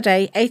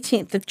Saturday,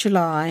 18th of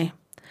July.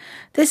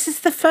 This is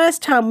the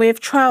first time we have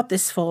trialled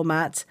this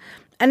format,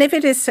 and if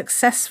it is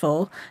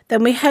successful,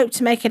 then we hope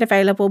to make it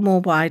available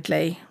more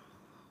widely.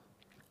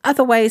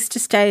 Other ways to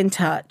stay in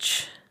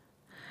touch.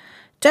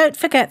 Don't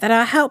forget that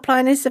our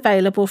helpline is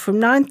available from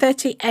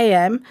 9:30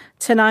 a.m.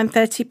 to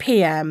 9:30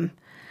 p.m.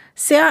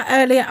 See our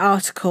earlier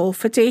article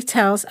for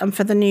details and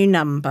for the new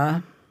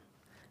number.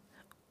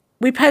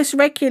 We post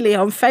regularly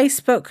on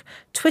Facebook,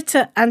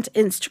 Twitter and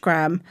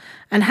Instagram,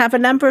 and have a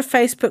number of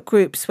Facebook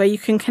groups where you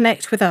can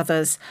connect with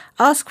others,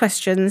 ask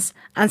questions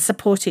and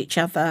support each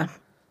other.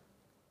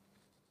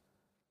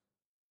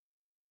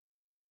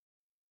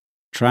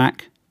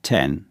 Track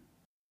 10.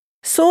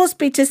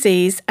 Sorsby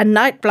disease and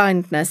night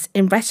blindness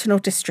in retinal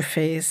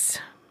dystrophies.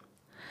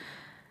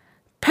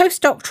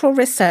 Postdoctoral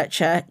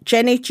researcher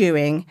Jenny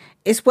Dewing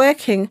is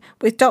working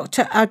with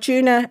Dr.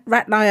 Arjuna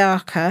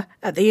Ratnayaka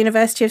at the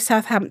University of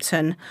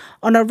Southampton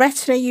on a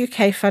Retina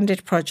UK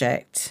funded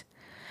project.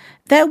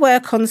 Their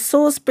work on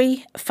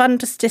Sorsby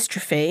fundus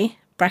dystrophy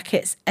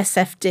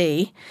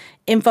 (SFD)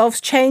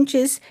 involves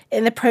changes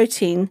in the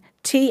protein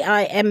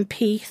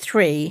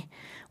TIMP3,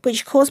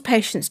 which cause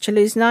patients to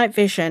lose night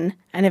vision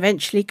and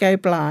eventually go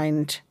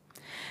blind.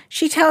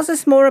 She tells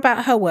us more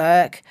about her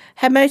work,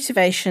 her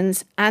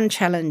motivations and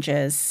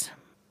challenges.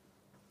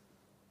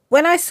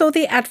 When I saw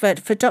the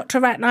advert for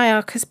Dr.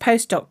 Ratnayaka's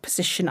postdoc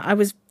position, I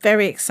was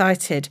very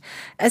excited,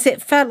 as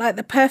it felt like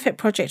the perfect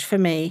project for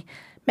me,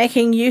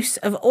 making use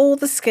of all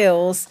the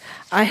skills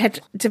I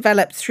had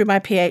developed through my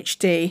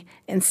PhD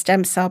in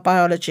stem cell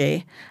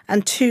biology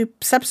and 2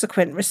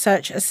 subsequent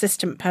research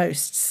assistant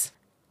posts.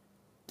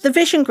 The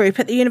Vision Group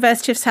at the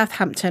University of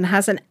Southampton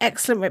has an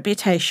excellent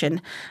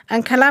reputation,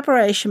 and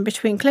collaboration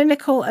between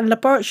clinical and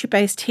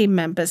laboratory-based team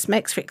members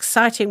makes for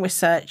exciting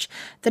research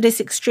that is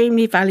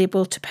extremely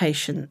valuable to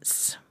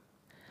patients.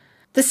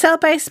 The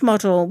cell-based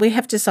model we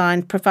have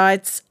designed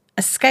provides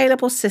a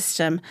scalable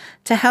system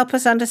to help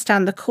us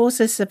understand the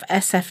causes of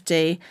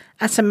SFD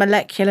at a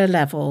molecular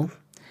level.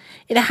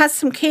 It has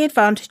some key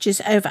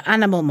advantages over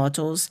animal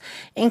models,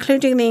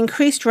 including the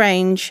increased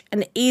range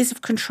and ease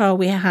of control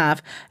we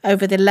have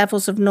over the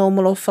levels of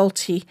normal or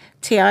faulty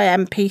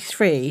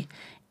TIMP3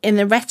 in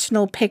the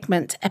retinal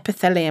pigment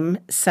epithelium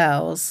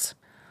cells.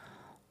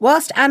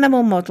 Whilst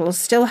animal models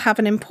still have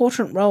an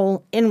important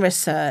role in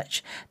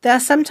research, they are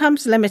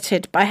sometimes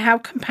limited by how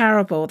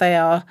comparable they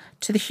are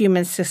to the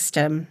human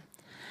system.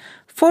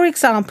 For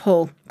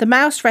example, the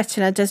mouse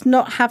retina does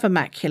not have a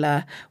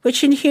macula,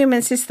 which in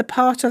humans is the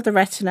part of the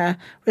retina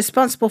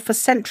responsible for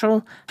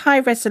central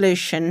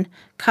high-resolution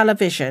colour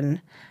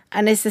vision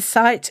and is the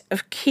site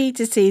of key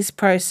disease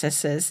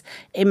processes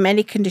in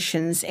many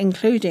conditions,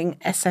 including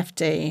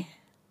SFD.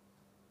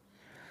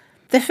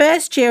 The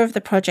first year of the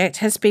project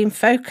has been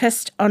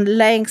focused on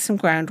laying some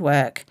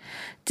groundwork,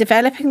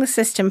 developing the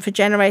system for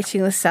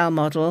generating the cell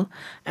model,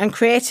 and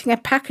creating a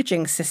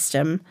packaging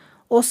system,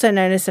 also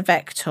known as a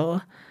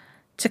vector,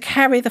 to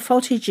carry the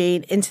faulty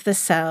gene into the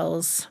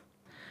cells.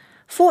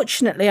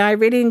 Fortunately, I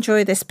really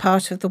enjoy this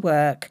part of the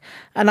work,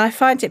 and I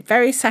find it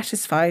very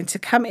satisfying to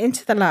come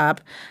into the lab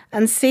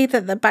and see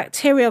that the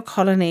bacterial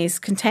colonies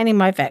containing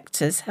my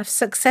vectors have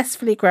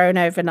successfully grown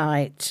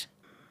overnight.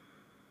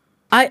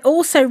 I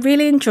also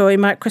really enjoy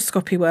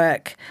microscopy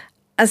work,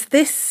 as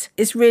this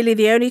is really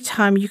the only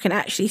time you can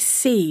actually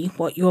see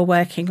what you're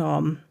working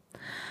on.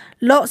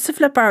 Lots of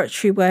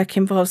laboratory work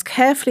involves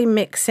carefully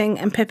mixing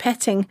and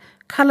pipetting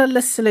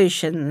colourless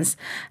solutions,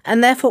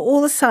 and therefore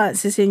all the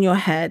science is in your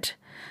head.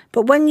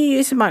 But when you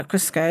use a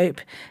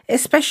microscope,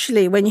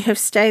 especially when you have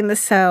stained the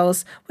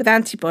cells with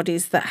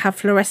antibodies that have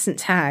fluorescent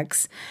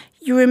tags,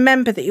 you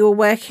remember that you are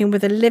working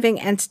with a living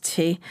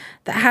entity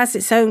that has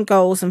its own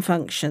goals and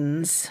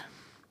functions.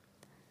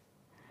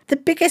 The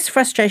biggest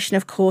frustration,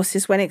 of course,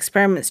 is when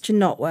experiments do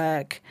not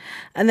work,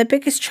 and the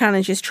biggest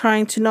challenge is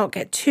trying to not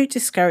get too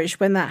discouraged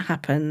when that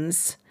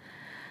happens.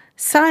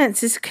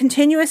 Science is a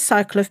continuous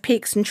cycle of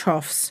peaks and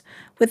troughs,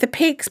 with the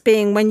peaks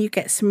being when you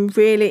get some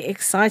really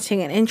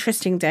exciting and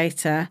interesting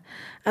data,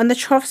 and the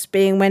troughs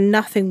being when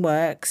nothing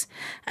works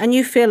and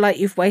you feel like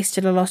you've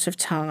wasted a lot of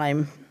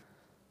time.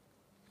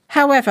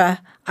 However,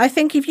 I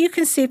think if you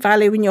can see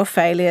value in your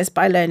failures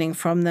by learning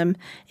from them,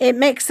 it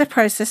makes the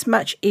process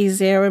much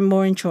easier and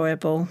more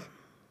enjoyable.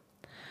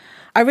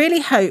 I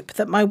really hope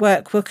that my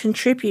work will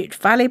contribute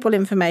valuable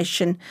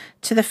information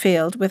to the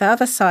field, with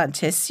other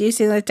scientists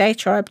using the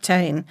data I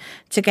obtain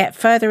to get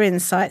further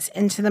insights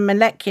into the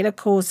molecular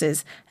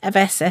causes of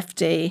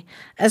SFD,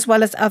 as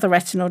well as other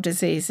retinal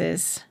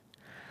diseases.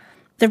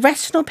 The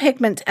retinal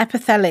pigment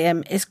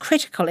epithelium is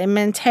critical in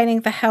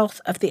maintaining the health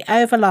of the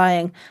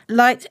overlying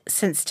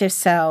light-sensitive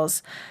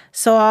cells,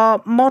 so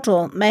our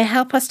model may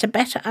help us to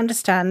better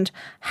understand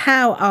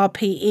how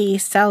RPE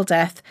cell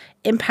death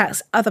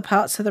impacts other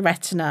parts of the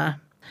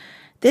retina.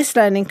 This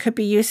learning could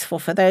be useful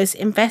for those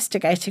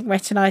investigating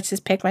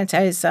retinitis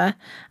pigmentosa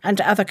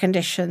and other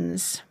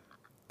conditions.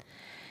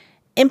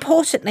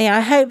 Importantly,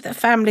 I hope that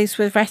families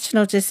with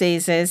retinal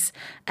diseases,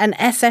 and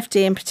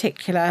SFD in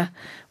particular,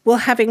 will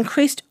have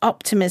increased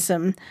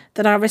optimism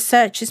that our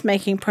research is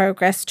making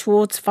progress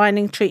towards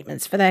finding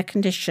treatments for their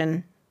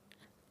condition.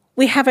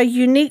 We have a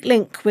unique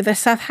link with a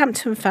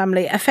Southampton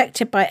family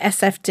affected by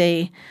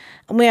SFD,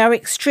 and we are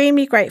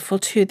extremely grateful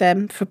to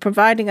them for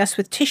providing us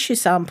with tissue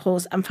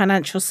samples and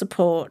financial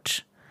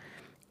support.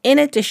 In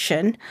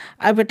addition,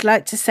 I would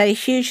like to say a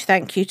huge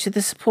thank you to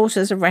the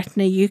supporters of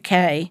Retina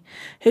UK,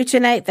 who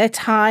donate their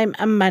time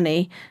and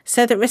money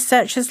so that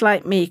researchers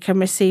like me can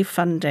receive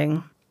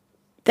funding.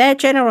 Their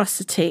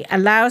generosity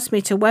allows me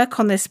to work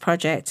on this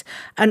project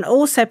and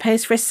also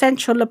pays for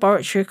essential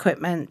laboratory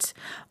equipment,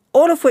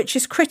 all of which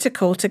is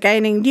critical to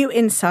gaining new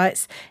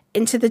insights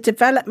into the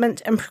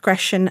development and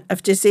progression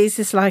of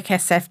diseases like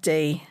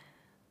SFD.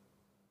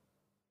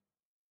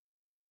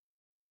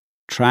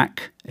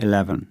 Track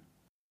 11.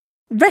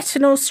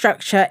 Retinal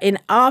structure in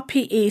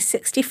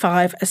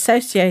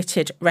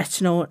RPE65-associated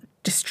retinal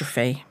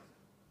dystrophy.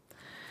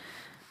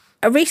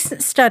 A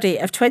recent study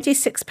of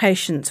 26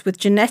 patients with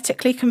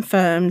genetically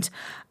confirmed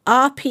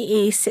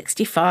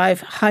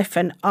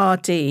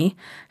RPE65-RD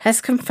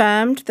has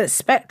confirmed that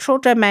spectral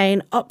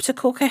domain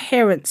optical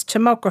coherence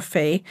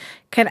tomography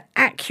can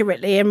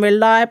accurately and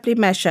reliably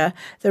measure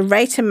the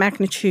rate and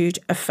magnitude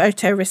of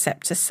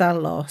photoreceptor cell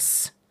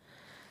loss.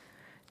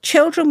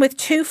 Children with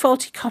two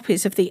faulty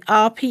copies of the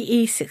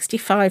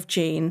RPE65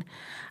 gene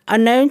are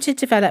known to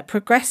develop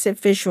progressive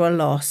visual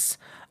loss,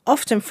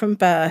 often from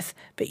birth,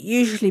 but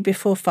usually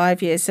before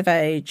 5 years of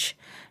age,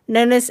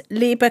 known as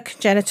Leber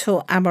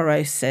congenital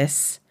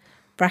amaurosis,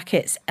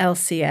 brackets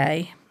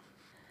LCA.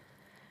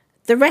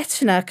 The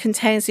retina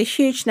contains a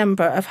huge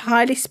number of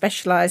highly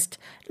specialised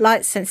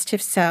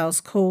light-sensitive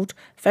cells called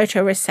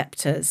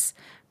photoreceptors,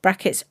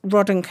 brackets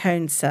rod and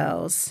cone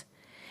cells.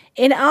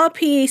 In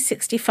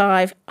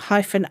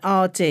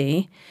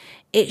RPE65-RD,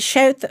 it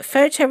showed that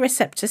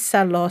photoreceptor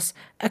cell loss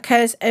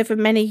occurs over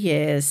many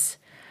years.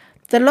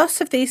 The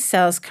loss of these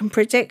cells can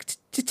predict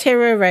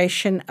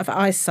deterioration of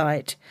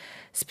eyesight,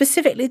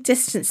 specifically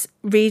distance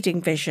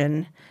reading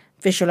vision,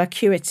 visual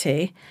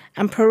acuity,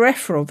 and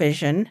peripheral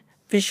vision,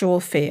 visual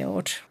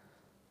field.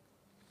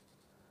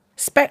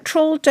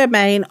 Spectral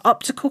domain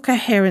optical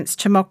coherence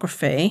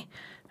tomography,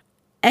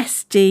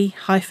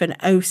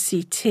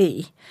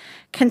 SD-OCT,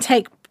 can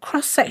take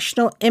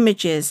cross-sectional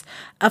images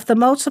of the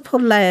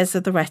multiple layers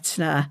of the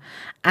retina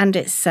and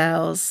its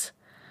cells.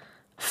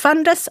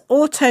 Fundus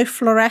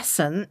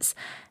autofluorescence,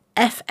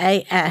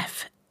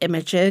 FAF,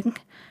 imaging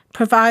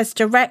provides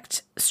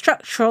direct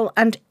structural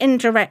and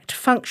indirect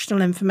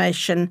functional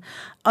information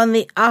on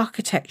the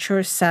architecture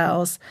of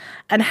cells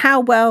and how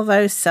well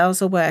those cells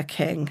are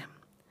working.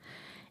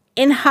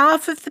 In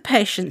half of the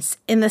patients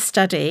in the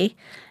study,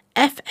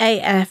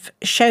 FAF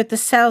showed the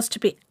cells to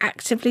be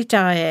actively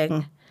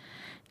dying.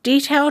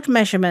 Detailed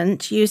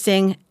measurement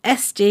using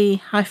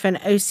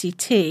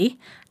SD-OCT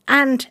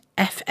and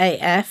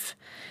FAF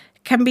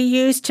can be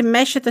used to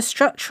measure the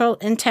structural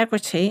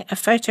integrity of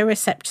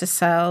photoreceptor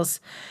cells,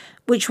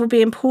 which will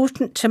be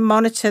important to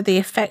monitor the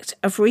effect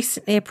of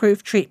recently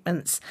approved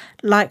treatments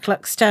like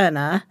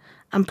Luxturna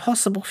and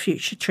possible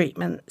future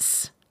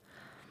treatments.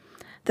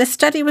 The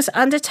study was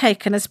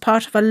undertaken as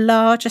part of a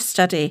larger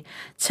study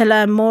to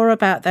learn more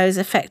about those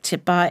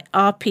affected by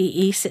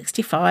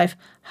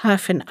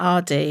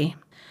RPE65-RD,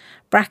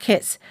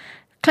 brackets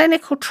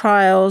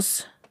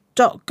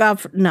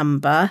clinicaltrials.gov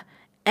number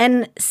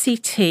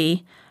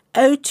NCT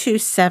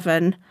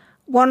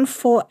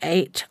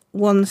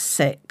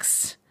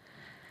 027-14816.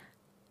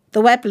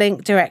 The web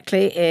link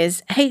directly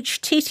is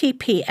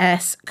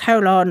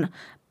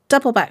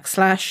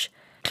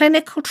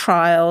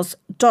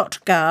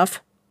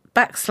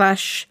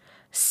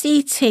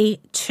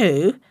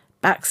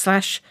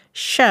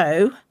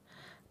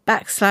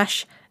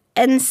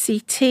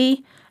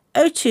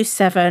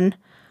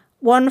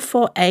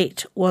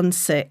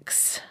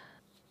 027-14816.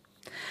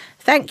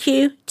 Thank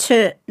you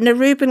to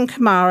Naruban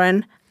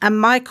Kumaran and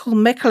Michael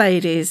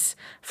Michaelides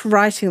for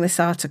writing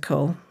this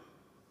article.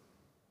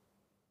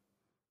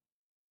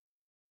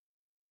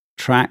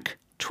 Track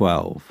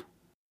 12.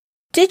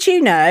 Did you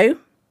know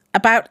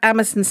about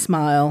Amazon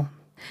Smile?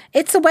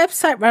 It's a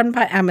website run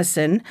by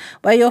Amazon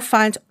where you'll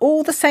find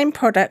all the same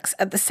products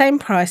at the same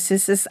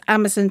prices as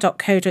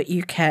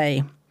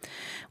amazon.co.uk.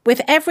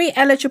 With every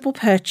eligible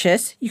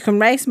purchase, you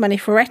can raise money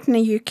for Retina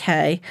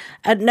UK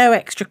at no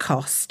extra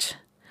cost.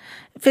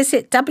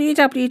 Visit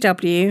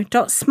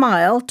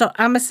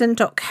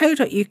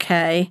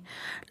www.smile.amazon.co.uk,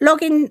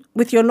 log in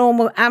with your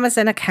normal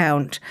Amazon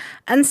account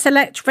and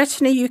select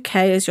Retina UK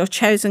as your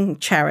chosen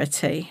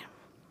charity.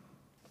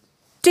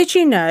 Did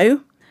you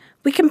know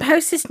We can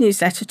post this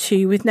newsletter to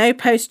you with no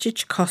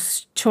postage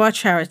costs to our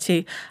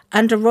charity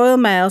under Royal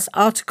Mail's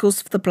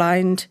Articles for the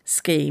Blind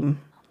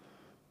scheme.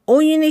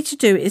 All you need to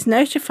do is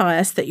notify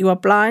us that you are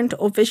blind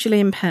or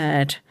visually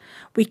impaired.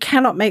 We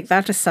cannot make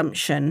that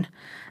assumption,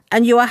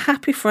 and you are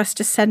happy for us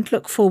to send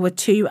Look Forward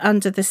to you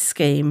under this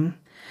scheme.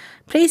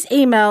 Please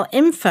email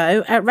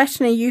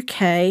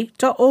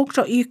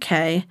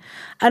info@retinauk.org.uk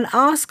and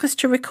ask us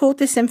to record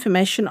this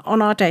information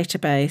on our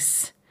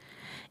database.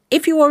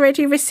 If you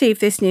already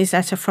received this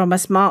newsletter from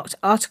us marked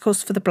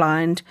Articles for the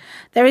Blind,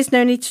 there is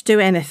no need to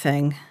do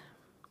anything.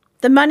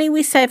 The money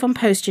we save on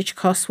postage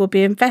costs will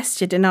be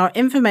invested in our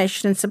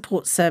information and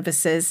support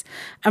services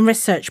and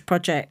research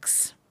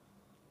projects.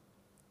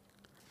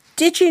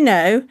 Did you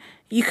know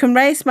you can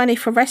raise money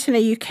for Retina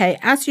UK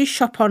as you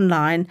shop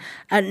online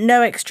at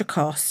no extra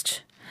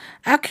cost?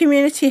 Our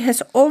community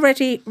has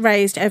already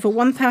raised over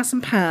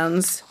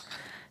 £1,000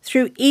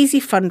 through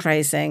easy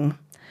fundraising.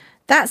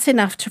 That's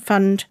enough to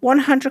fund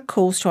 100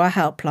 calls to our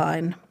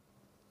helpline.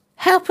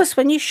 Help us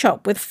when you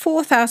shop with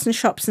 4,000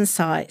 shops and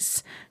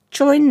sites.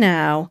 Join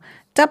now.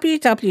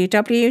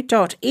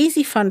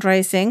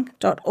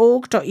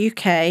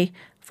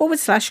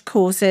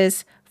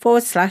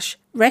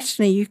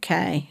 www.easyfundraising.org.uk/causes/Retina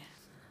UK.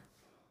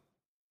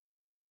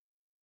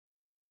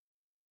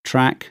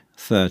 Track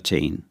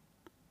 13.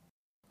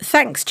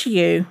 Thanks to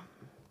you.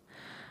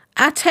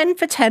 Our 10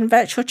 for 10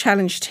 virtual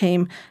challenge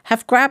team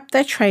have grabbed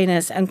their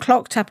trainers and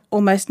clocked up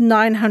almost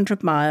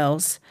 900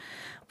 miles.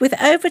 With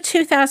over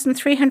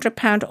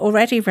 £2,300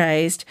 already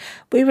raised,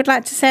 we would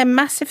like to say a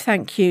massive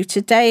thank you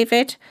to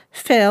David,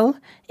 Phil,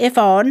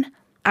 Yvonne,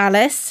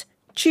 Alice,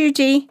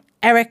 Judy,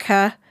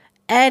 Erica,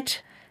 Ed,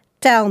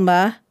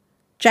 Delma,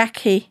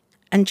 Jackie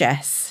and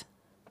Jess.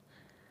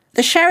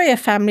 The Sharia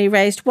family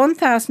raised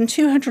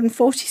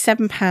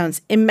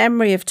 £1,247 in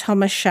memory of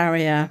Thomas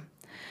Sharia.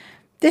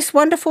 This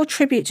wonderful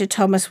tribute to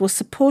Thomas will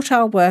support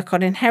our work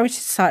on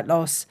inherited sight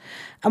loss,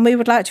 and we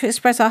would like to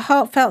express our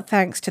heartfelt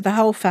thanks to the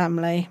whole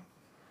family.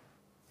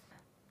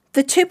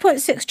 The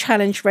 2.6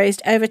 challenge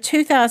raised over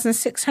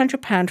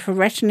 £2,600 for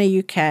Retina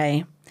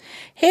UK.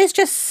 Here's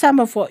just some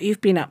of what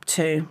you've been up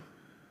to.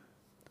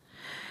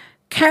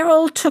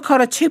 Carol took on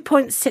a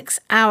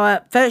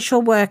 2.6-hour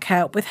virtual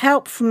workout with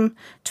help from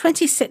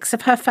 26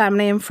 of her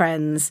family and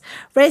friends,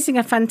 raising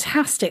a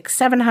fantastic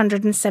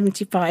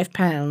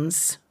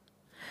 £775.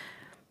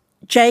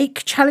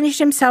 Jake challenged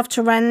himself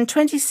to run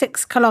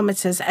 26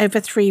 kilometres over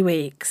 3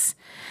 weeks.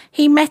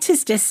 He met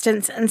his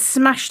distance and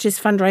smashed his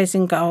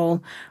fundraising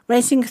goal,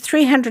 raising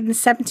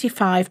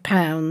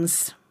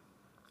 £375.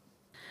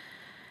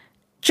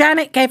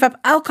 Janet gave up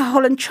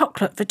alcohol and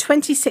chocolate for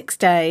 26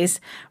 days,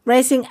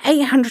 raising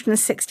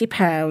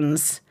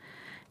 £860.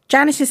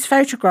 Janet is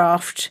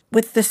photographed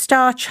with the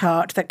star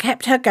chart that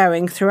kept her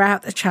going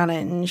throughout the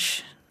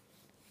challenge.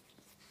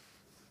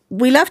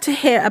 We love to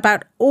hear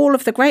about all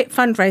of the great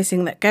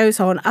fundraising that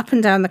goes on up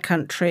and down the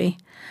country.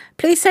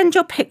 Please send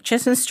your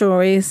pictures and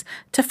stories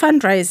to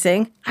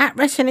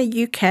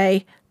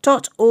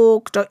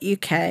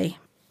fundraising@retinauk.org.uk.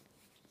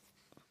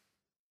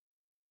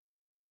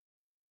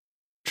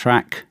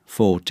 Track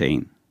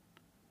 14.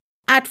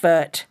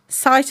 Advert,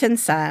 Sight and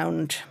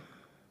Sound.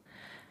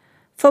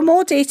 For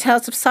more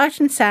details of Sight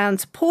and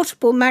Sound's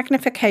portable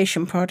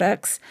magnification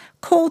products,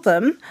 call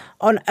them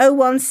on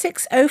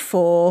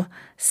 01604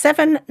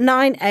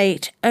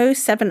 798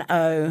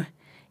 070.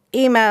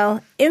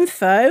 Email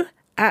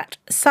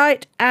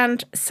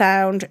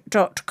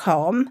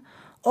info@sightandsound.com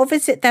or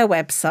visit their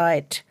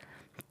website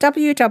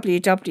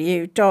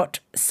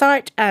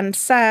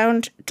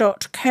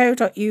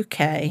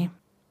www.sightandsound.co.uk.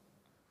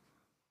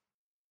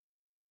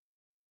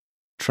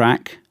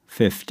 Track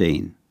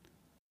 15.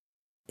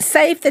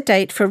 Save the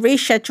date for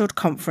rescheduled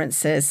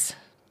conferences.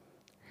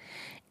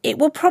 It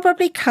will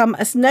probably come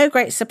as no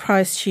great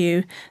surprise to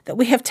you that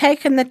we have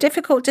taken the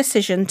difficult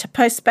decision to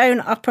postpone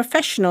our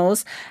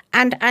professionals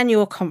and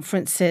annual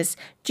conferences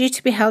due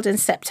to be held in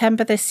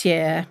September this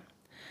year.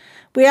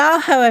 We are,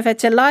 however,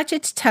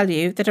 delighted to tell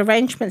you that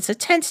arrangements are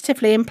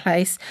tentatively in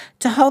place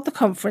to hold the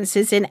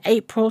conferences in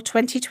April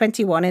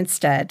 2021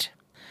 instead.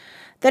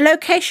 The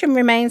location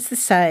remains the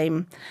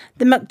same,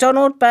 the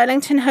McDonald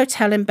Burlington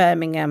Hotel in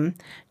Birmingham,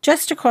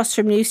 just across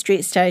from New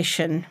Street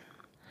Station.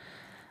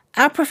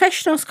 Our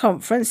Professionals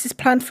Conference is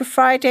planned for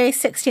Friday,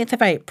 16th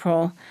of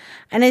April,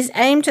 and is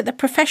aimed at the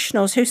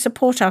professionals who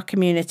support our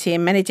community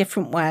in many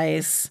different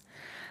ways.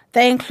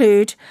 They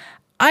include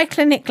eye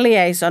clinic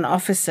liaison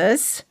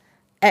officers,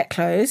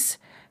 ECLOs,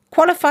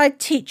 qualified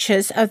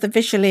teachers of the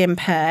visually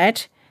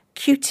impaired,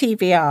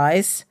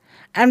 QTVIs,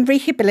 and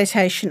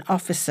rehabilitation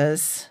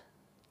officers.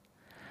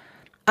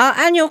 Our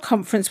annual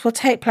conference will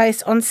take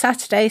place on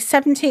Saturday,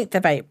 17th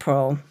of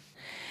April.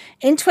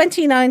 In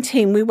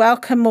 2019, we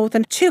welcomed more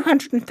than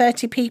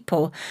 230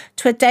 people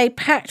to a day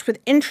packed with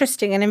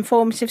interesting and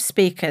informative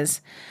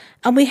speakers,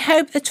 and we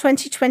hope that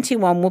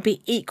 2021 will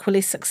be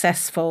equally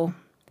successful.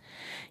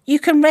 You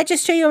can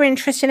register your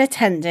interest in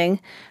attending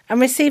and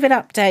receive an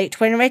update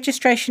when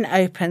registration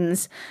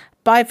opens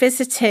by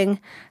visiting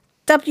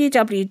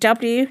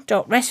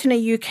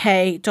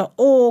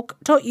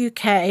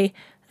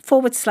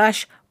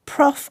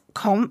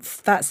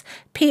www.retinauk.org.uk/profconf, that's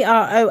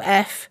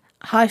PROF-CONF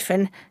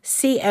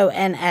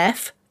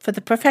for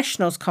the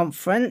Professionals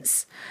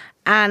Conference,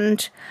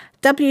 and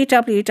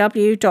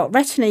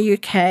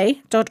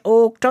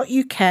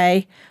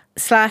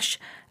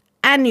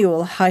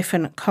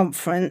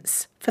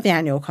www.retinauk.org.uk/annual-conference for the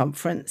annual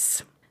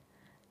conference.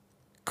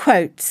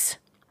 Quotes: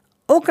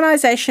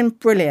 Organisation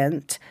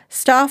brilliant,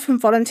 staff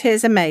and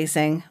volunteers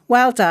amazing,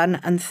 well done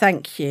and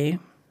thank you.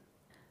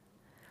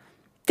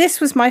 This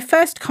was my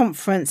first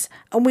conference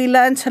and we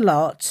learnt a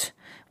lot.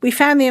 We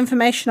found the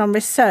information on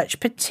research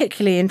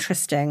particularly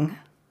interesting.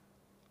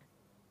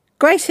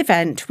 Great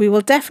event, we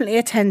will definitely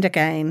attend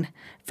again.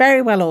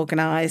 Very well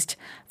organised.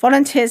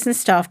 Volunteers and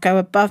staff go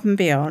above and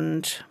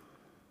beyond.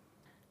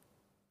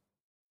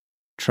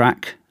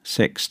 Track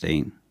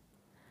 16.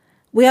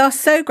 We are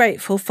so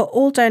grateful for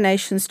all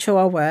donations to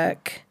our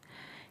work.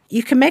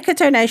 You can make a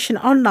donation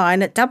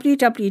online at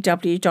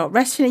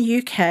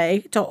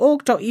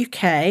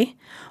www.retinauk.org.uk,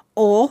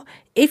 or,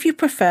 if you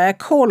prefer,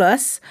 call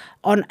us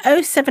on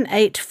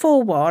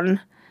 07841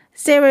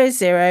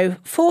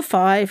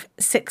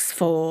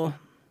 004564.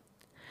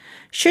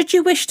 Should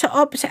you wish to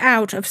opt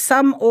out of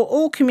some or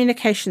all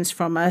communications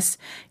from us,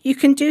 you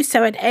can do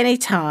so at any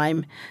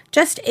time.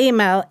 Just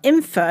email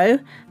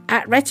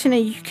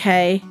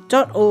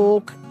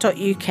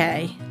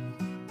info@retinauk.org.uk.